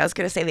to say, I was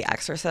gonna say The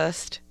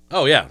Exorcist.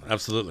 Oh yeah,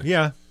 absolutely.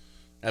 Yeah.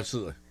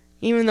 Absolutely.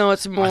 Even though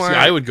it's more. See,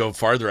 I would go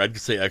farther. I'd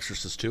say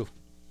Exorcist 2.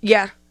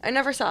 Yeah, I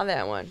never saw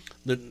that one.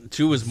 The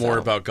 2 is more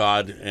about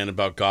God and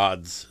about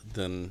gods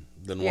than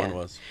 1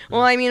 was.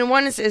 Well, I mean,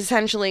 1 is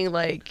essentially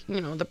like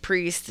the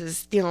priest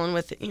is dealing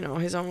with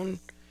his own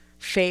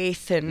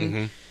faith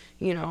and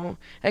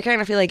I kind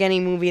of feel like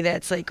any movie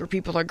that's like where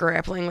people are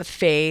grappling with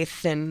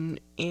faith and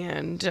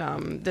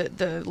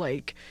the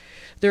like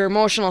their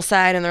emotional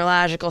side and their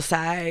logical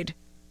side.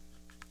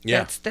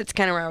 Yeah, that's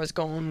kind of where I was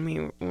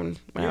going when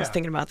I was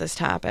thinking about this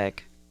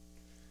topic.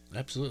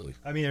 Absolutely.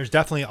 I mean, there's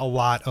definitely a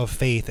lot of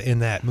faith in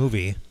that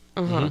movie.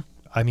 Mm-hmm.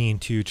 I mean,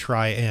 to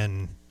try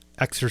and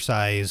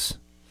exercise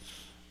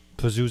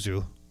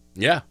Pazuzu.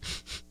 Yeah.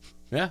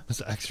 Yeah.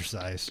 It's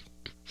exercise.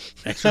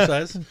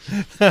 Exercise?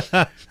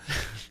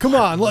 Come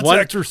on, let's What-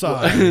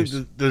 exercise.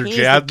 they're He needs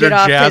to get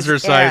off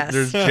his ass.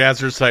 They're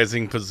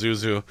jazzercising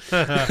Pazuzu.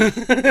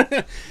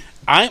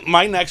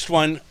 My next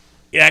one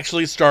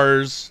actually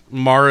stars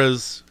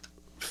Mara's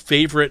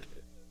favorite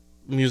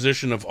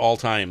musician of all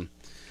time,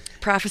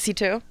 Prophecy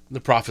 2. The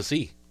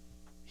Prophecy.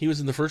 He was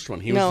in the first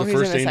one. He No, was the he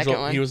was first in the angel.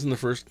 second one. He was in the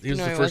first. He was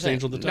No, the he first wasn't.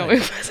 angel that No, died. he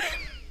wasn't.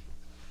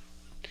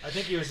 I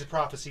think he was the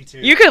prophecy too.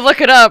 You could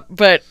look it up,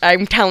 but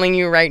I'm telling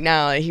you right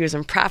now that he was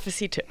in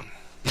Prophecy 2.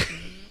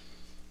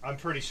 I'm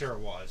pretty sure it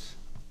was.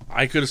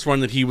 I could have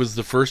sworn that he was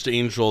the first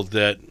angel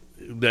that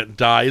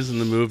dies in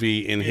the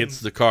movie and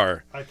hits the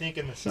car. I think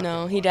in the second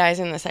No, he dies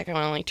in the second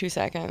one in like 2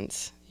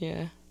 seconds.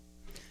 Yeah.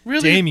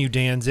 Really? Damn you,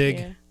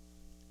 Danzig.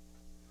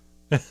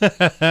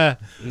 Yeah.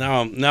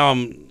 Now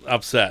I'm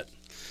upset.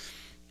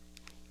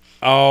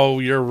 Oh,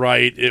 you're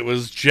right. It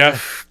was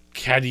Jeff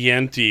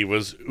Cadiente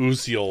was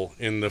Uziel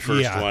in the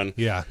first yeah, one.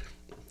 Yeah.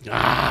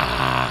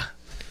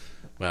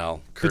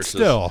 Well, But curses.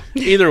 still,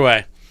 Either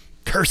way,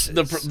 curses.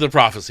 the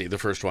prophecy, the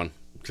first one,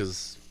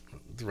 because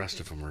the rest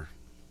of them are.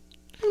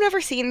 I've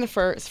never seen the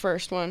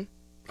first one.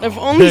 I've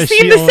only She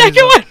seen the only second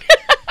saw- one.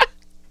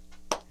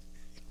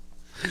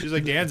 She's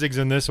like, Danzig's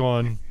in this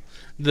one.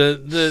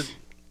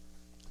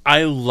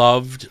 I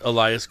loved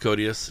Elias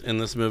Koteas in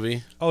this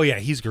movie. Oh yeah,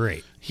 he's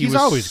great. He He's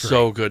was always great.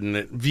 so good in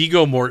it.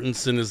 Viggo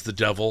Mortensen as the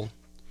devil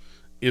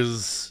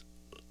is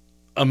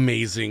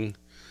amazing.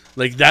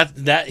 Like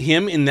that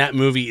him in that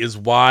movie is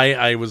why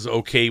I was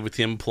okay with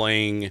him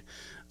playing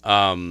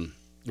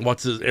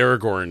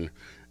Aragorn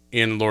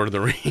in Lord of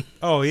the Rings.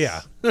 Oh yeah.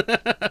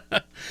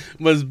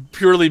 Was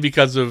purely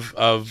because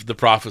of the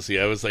prophecy.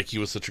 I was like, he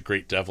was such a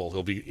great devil.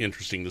 He'll be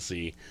interesting to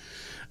see.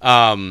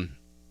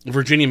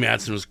 Virginia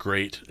Madsen was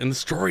great, and the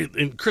story,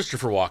 and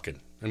Christopher Walken.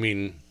 I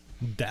mean,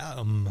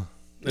 Damn.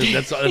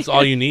 that's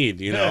all you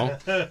need, you know.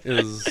 I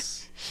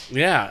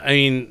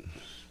mean,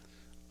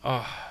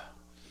 the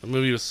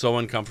movie was so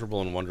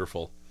uncomfortable and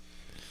wonderful.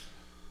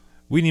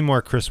 We need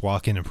more Chris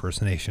Walken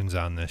impersonations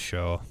on this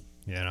show.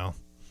 You know.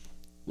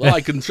 Well,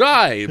 I can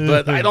try,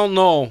 but I don't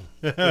know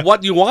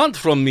what you want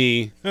from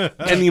me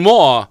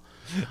anymore.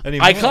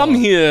 I come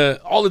here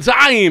all the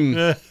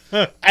time,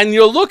 and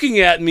you're looking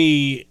at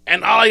me,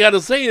 and all I got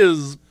to say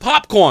is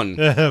popcorn.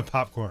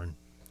 Popcorn.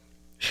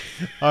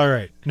 All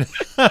right.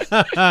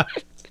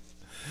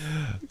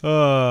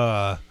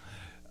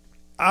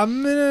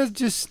 I'm gonna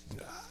just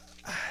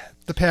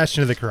The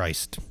Passion of the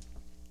Christ.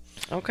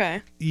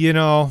 Okay. You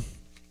know,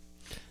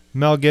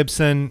 Mel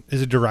Gibson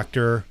is a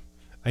director.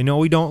 I know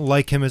we don't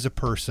like him as a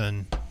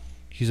person.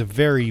 He's a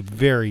very,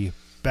 very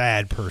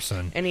bad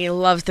person. And he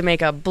loves to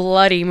make a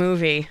bloody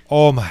movie.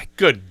 Oh my,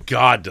 Good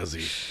God, does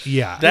he?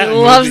 yeah, That He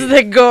loves movie-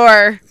 the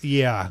gore.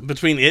 yeah.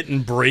 Between it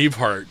and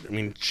Braveheart, I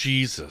mean,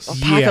 Jesus.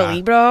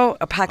 Apocalypto?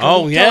 Apocalypto,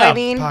 Oh, yeah. I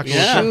mean.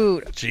 Apocalypto.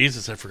 Shoot.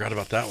 Jesus, I forgot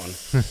about that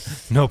one.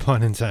 No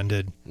pun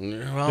intended.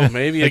 Well,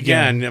 maybe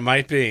again, it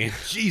might be.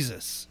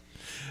 Jesus.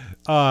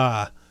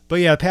 But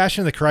yeah,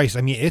 Passion of the Christ.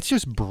 I mean, it's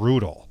just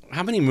brutal.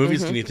 How many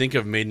movies can you think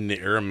of made in the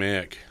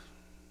Aramaic?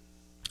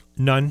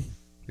 None.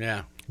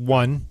 Yeah,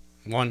 One.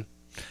 one.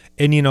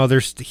 And you know,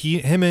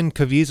 him and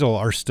Caviezel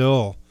are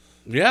still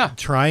Yeah,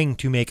 trying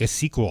to make a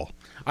sequel.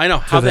 I know.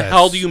 How the this.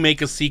 hell do you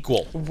make a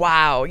sequel?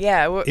 Wow.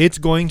 Yeah. It's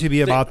going to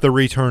be about the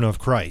return of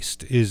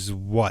Christ, is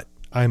what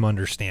I'm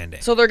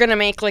understanding. So they're going to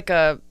make like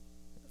a...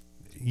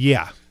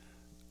 Yeah.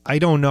 I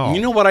don't know.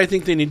 You know what I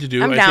think they need to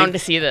do? I'm I down think, to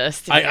see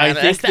this. To be I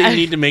think honest. they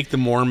need to make the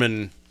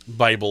Mormon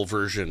Bible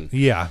version.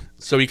 Yeah.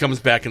 So he comes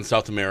back in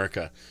South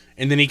America,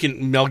 and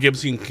then Mel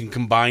Gibson can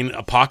combine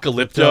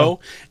Apocalypto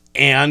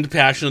and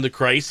Passion of the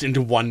Christ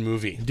into one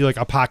movie. Do like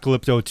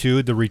Apocalypto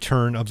 2, the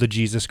return of the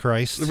Jesus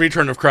Christ. The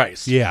Return of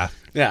Christ. Yeah.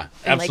 Yeah,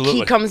 And, absolutely.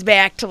 like, he comes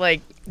back to,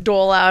 like,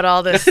 dole out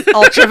all this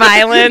ultra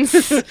violence.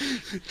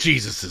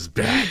 Jesus is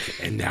back,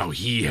 and now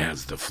he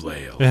has the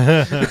flail.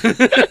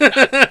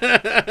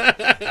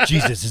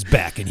 Jesus is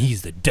back and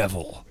he's the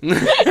devil.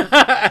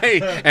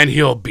 And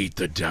he'll beat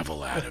the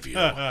devil out of you.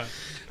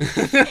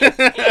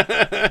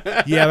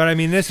 Yeah, but I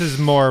mean, this is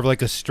more of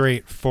like a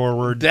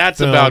straightforward. That's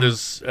film about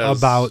as-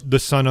 about the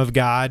Son of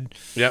God.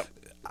 Yep.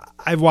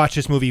 I've watched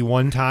this movie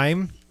one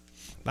time.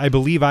 I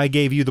believe I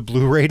gave you the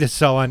Blu-ray to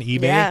sell on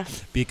eBay Yeah.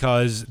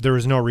 because there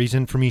was no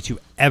reason for me to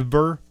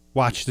ever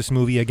watch this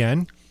movie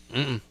again.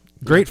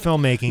 Great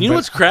filmmaking. You know but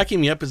what's cracking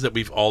me up is that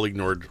we've all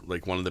ignored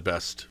like one of the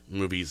best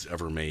movies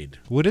ever made.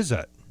 what is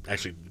it?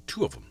 Actually,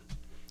 two of them.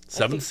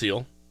 Seventh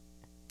Seal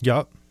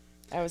Yup.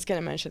 I was going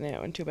to mention that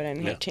one, too, but I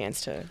didn't Yeah. have a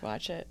chance to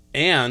watch it.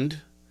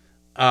 and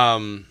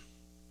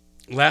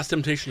Last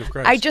Temptation of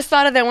Christ. I just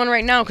thought of that one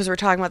right now because we're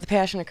talking about the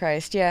Passion of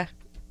Christ. Yeah.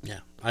 Yeah.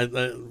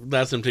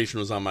 Last Temptation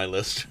was on my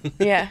list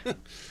Yeah.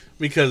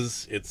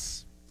 because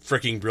it's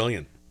freaking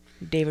brilliant.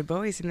 David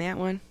Bowie's in that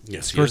one.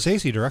 Yes, he is.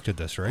 Scorsese directed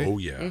this, right? Oh,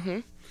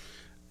 yeah.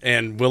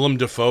 And Willem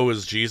Dafoe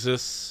is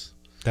Jesus.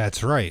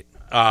 That's right.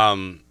 Have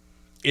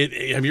you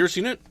ever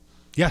seen it?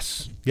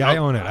 Yes. Yeah, I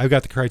own it. I've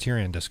got the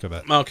Criterion disc of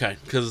it. Okay,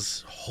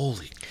 because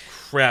holy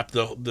crap,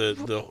 the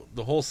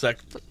whole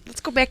sect. Let's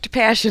go back to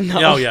Passion,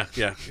 though. Oh yeah.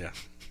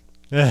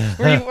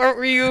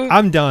 Were you?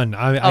 I'm done.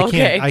 I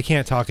Okay.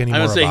 can't talk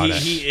anymore I would say about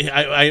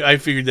it. I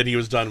figured that he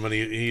was done when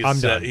I'm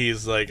he's done.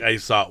 he's like, I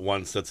saw it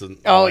once. That's all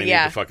Oh, I need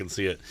yeah. to fucking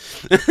see it.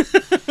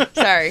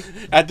 Sorry.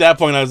 At that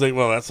point, I was like,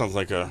 well, that sounds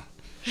like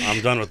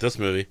I'm done with this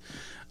movie.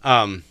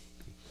 What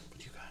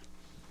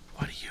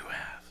do you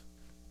have?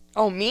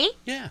 Oh, me?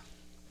 Yeah.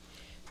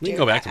 We can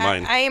go back to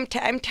mine. I'm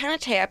kind of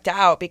tapped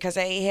out because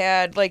I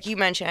had, like you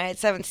mentioned, I had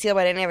Seventh Seal,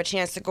 but I didn't have a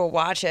chance to go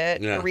watch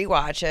it Yeah. or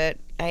rewatch it.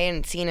 I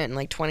hadn't seen it in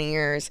like 20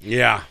 years.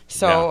 Yeah.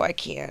 So yeah. I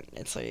can't.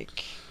 It's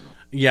like,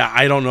 Yeah,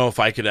 I don't know if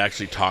I could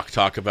actually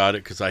talk about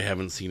it because I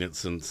haven't seen it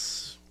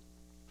since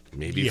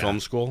maybe Yeah. film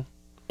school.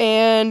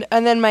 and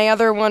then my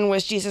other one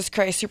was Jesus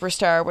Christ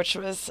Superstar, which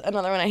was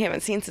another one I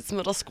haven't seen since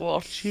middle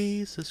school.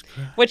 Jesus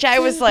Christ. Which I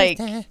was like,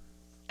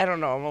 I don't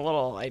know, I'm a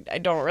little, I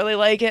don't really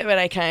like it, but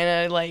I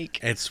kind of like,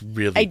 It's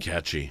really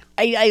catchy.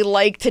 I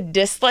like to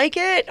dislike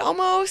it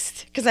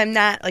almost because I'm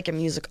not like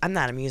I'm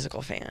not a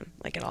musical fan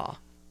like at all.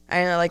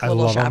 I like I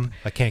Little love Shop. them.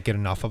 I can't get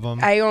enough of them.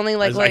 I only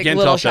like I can't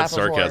Little tell if Shop that's of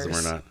sarcasm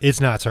Horrors. or not. It's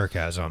not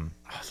sarcasm.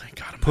 Oh, thank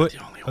God I'm Put not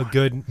the only a one.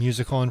 good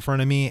musical in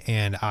front of me,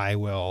 and I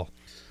will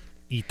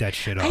eat that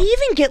shit up. I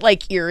even get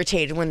like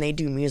irritated when they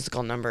do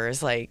musical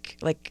numbers, like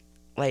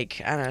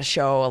on a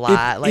show a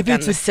lot, if like on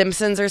it's The a-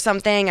 Simpsons or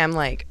something. I'm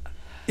like,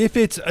 If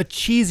it's a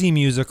cheesy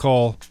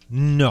musical,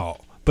 no.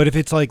 But if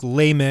it's like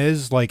Les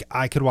Mis, like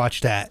I could watch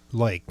that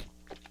like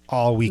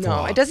all week no,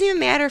 long. it doesn't even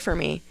matter for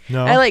me.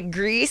 No? I like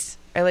Grease.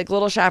 I like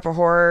Little Shop of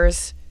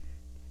Horrors.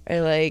 I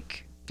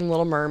like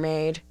Little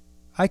Mermaid.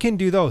 I can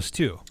do those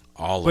too.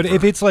 Oliver. But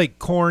if it's like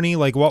corny,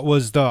 like what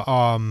was the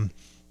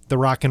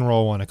rock and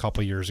roll one a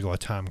couple years ago with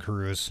Tom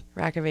Cruise?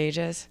 Rock of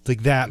Ages.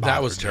 Like that.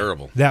 that was bothered me.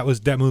 terrible.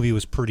 That movie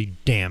was pretty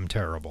damn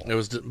terrible.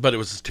 But it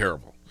was just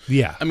terrible.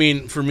 Yeah. I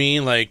mean, for me,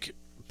 like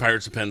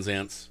Pirates of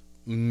Penzance,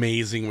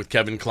 amazing with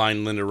Kevin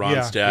Kline, Linda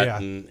Ronstadt, yeah.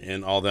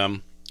 and all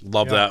them.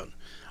 Love Yeah. that.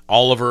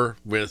 Oliver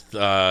with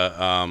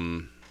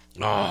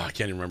I can't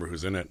even remember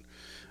who's in it.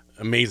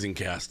 Amazing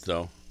cast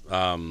though.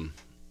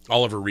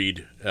 Oliver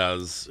Reed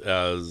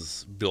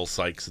as Bill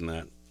Sykes in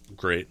that.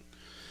 Great.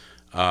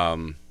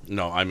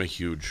 No, I'm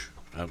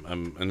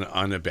an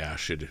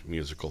unabashed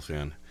musical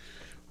fan.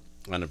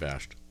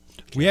 Unabashed.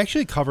 We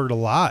actually covered a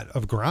lot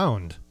of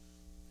ground.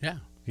 Yeah.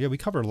 Yeah, we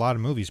covered a lot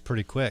of movies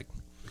pretty quick.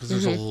 Because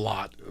there's a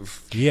lot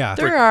of. Yeah.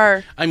 There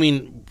are. I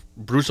mean,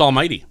 Bruce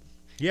Almighty.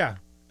 Yeah.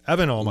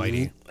 Evan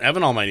Almighty.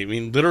 Evan Almighty. I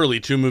mean, literally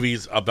 2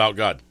 movies about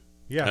God.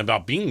 Yeah.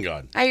 About being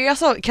God. I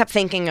also kept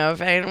thinking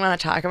of, I didn't want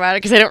to talk about it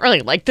because I don't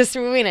really like this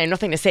movie and I have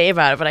nothing to say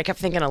about it, but I kept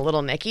thinking of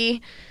Little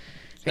Nicky.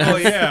 Oh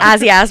yeah.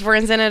 Ozzy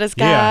Osbourne's in it as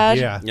God.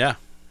 Yeah. Yeah.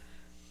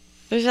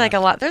 There's like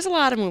there's a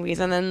lot of movies,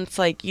 and then it's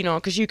like, you know,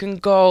 because you can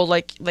go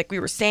like we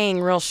were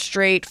saying, real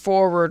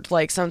straightforward,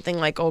 like something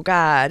like Oh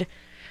God,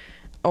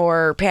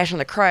 or Passion of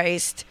the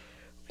Christ,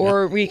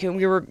 or we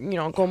were you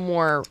know, go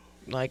more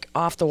like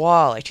off the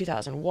wall, like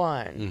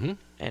 2001,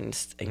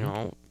 and you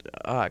know,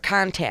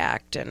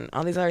 Contact, and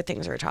all these other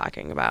things we're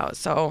talking about.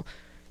 So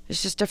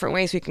there's just different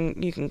ways you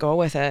can go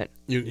with it.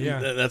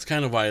 Yeah. That's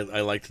kind of why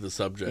I liked the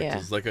subject. Yeah.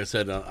 Is like I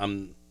said,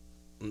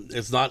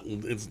 it's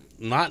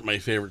not my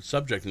favorite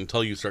subject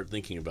until you start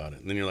thinking about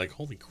it, and then you're like,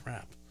 holy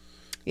crap!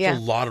 Yeah.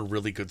 There's a lot of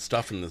really good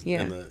stuff in this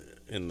Yeah.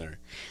 in there.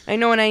 I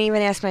know, and I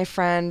even asked my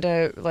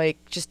friend,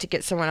 like, just to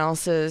get someone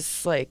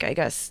else's, like, I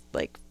guess,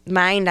 like,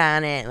 mind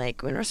on it.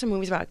 Like, what are some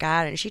movies about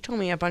God? And she told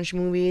me a bunch of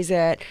movies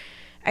that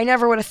I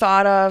never would have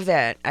thought of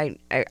that I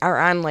are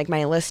on, like,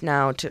 my list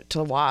now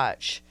to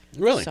watch.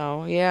 Really?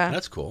 So, yeah.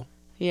 That's cool.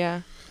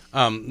 Yeah.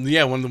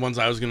 Yeah, one of the ones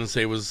I was going to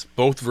say was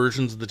both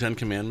versions of the Ten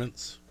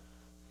Commandments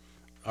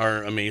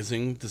are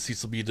amazing. The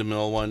Cecil B.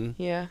 DeMille one,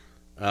 Yeah.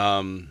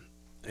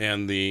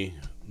 and the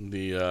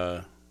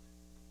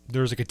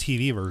There was like a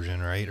TV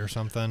version, right, or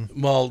something.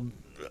 well,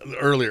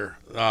 earlier,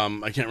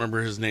 I can't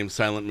remember his name.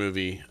 Silent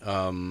movie.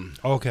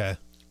 Okay.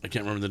 I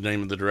can't remember the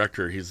name of the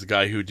director. He's the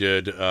guy who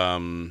did.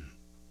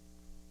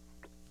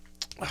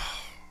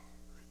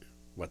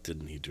 What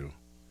didn't he do?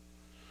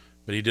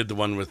 But he did the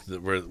one with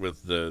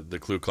the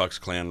Ku Klux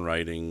Klan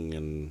writing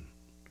and.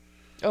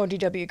 Oh,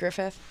 D.W.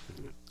 Griffith.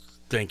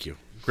 Thank you,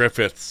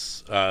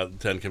 Griffith's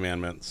Ten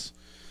Commandments,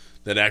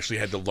 that actually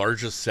had the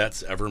largest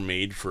sets ever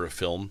made for a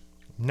film.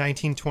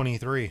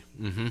 1923.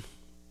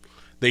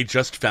 They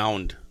just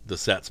found the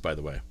sets, by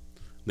the way.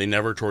 They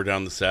never tore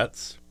down the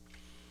sets,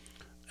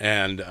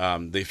 and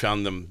they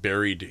found them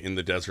buried in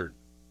the desert.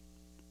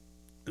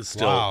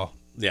 Still, Wow.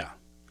 yeah.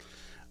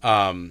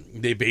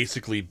 They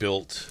basically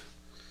built.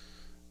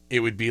 It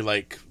would be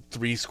like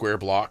 3 square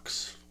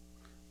blocks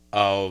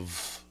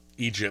of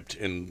Egypt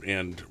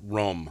and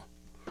Rome.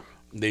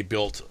 They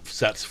built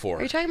sets for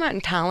Are you it. talking about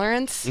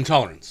Intolerance?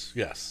 Intolerance.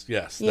 Yes.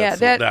 Yeah,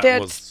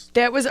 was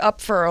that was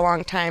up for a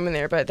long time in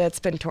there, but that's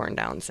been torn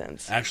down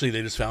since. actually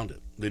they just found it.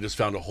 They just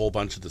found a whole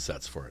bunch of the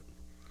sets for it.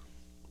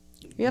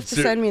 You have to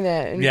Ser- send me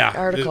that Yeah,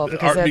 article it-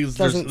 because that there's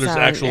doesn't sound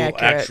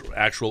accurate.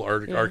 actual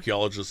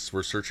archaeologists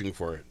were searching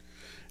for it,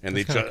 and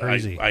That's kinda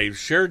crazy. I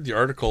shared the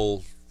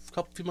article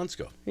a few months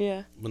ago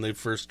Yeah. when they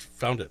first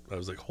found it. I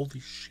was like, holy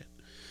shit!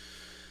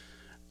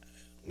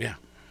 Yeah,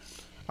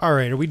 All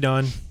right, are we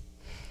done?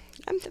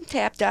 I'm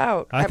tapped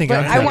out. I think but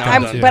I'm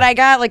tapped out, too. But I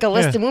got like a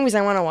list Yeah. of movies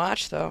I want to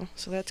watch though,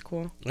 so that's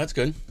cool. That's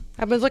good.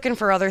 I've been looking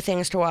for other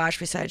things to watch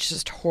besides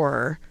just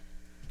horror.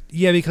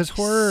 Yeah, because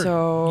horror,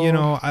 So- you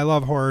know, I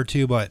love horror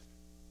too, but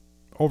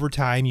over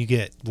time you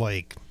get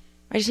like,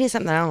 I just need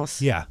something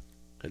else. yeah.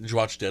 Did you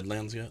watch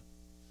Deadlands yet?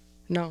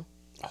 No.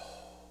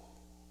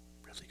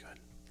 Really good.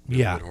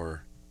 Really Yeah. good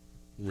horror.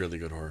 Really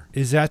good horror.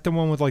 Is that the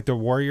one with like the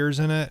warriors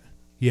in it?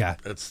 Yeah.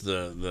 That's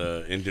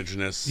the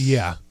indigenous.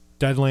 Yeah.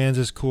 Deadlands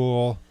is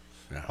cool.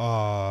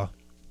 Yeah.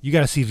 You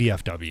got to see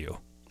VFW.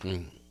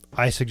 Mm.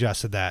 I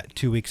suggested that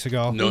 2 weeks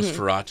ago.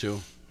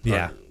 Nosferatu.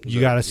 Yeah. Or You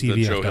got to see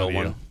the Joe Hill VFW.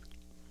 one.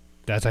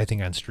 That's, I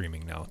think, on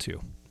streaming now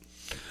too.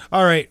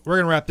 All right. We're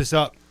going to wrap this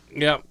up.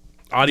 Yep.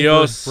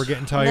 Adios. We're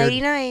getting tired. Nighty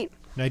night.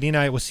 Nighty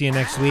night. We'll see you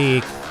next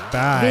week.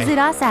 Bye. Visit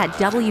us at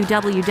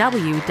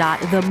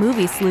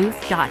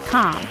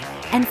www.themoviesleuth.com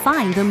and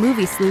find The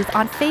Movie Sleuth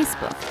on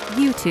Facebook,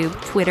 YouTube,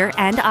 Twitter,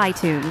 and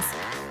iTunes.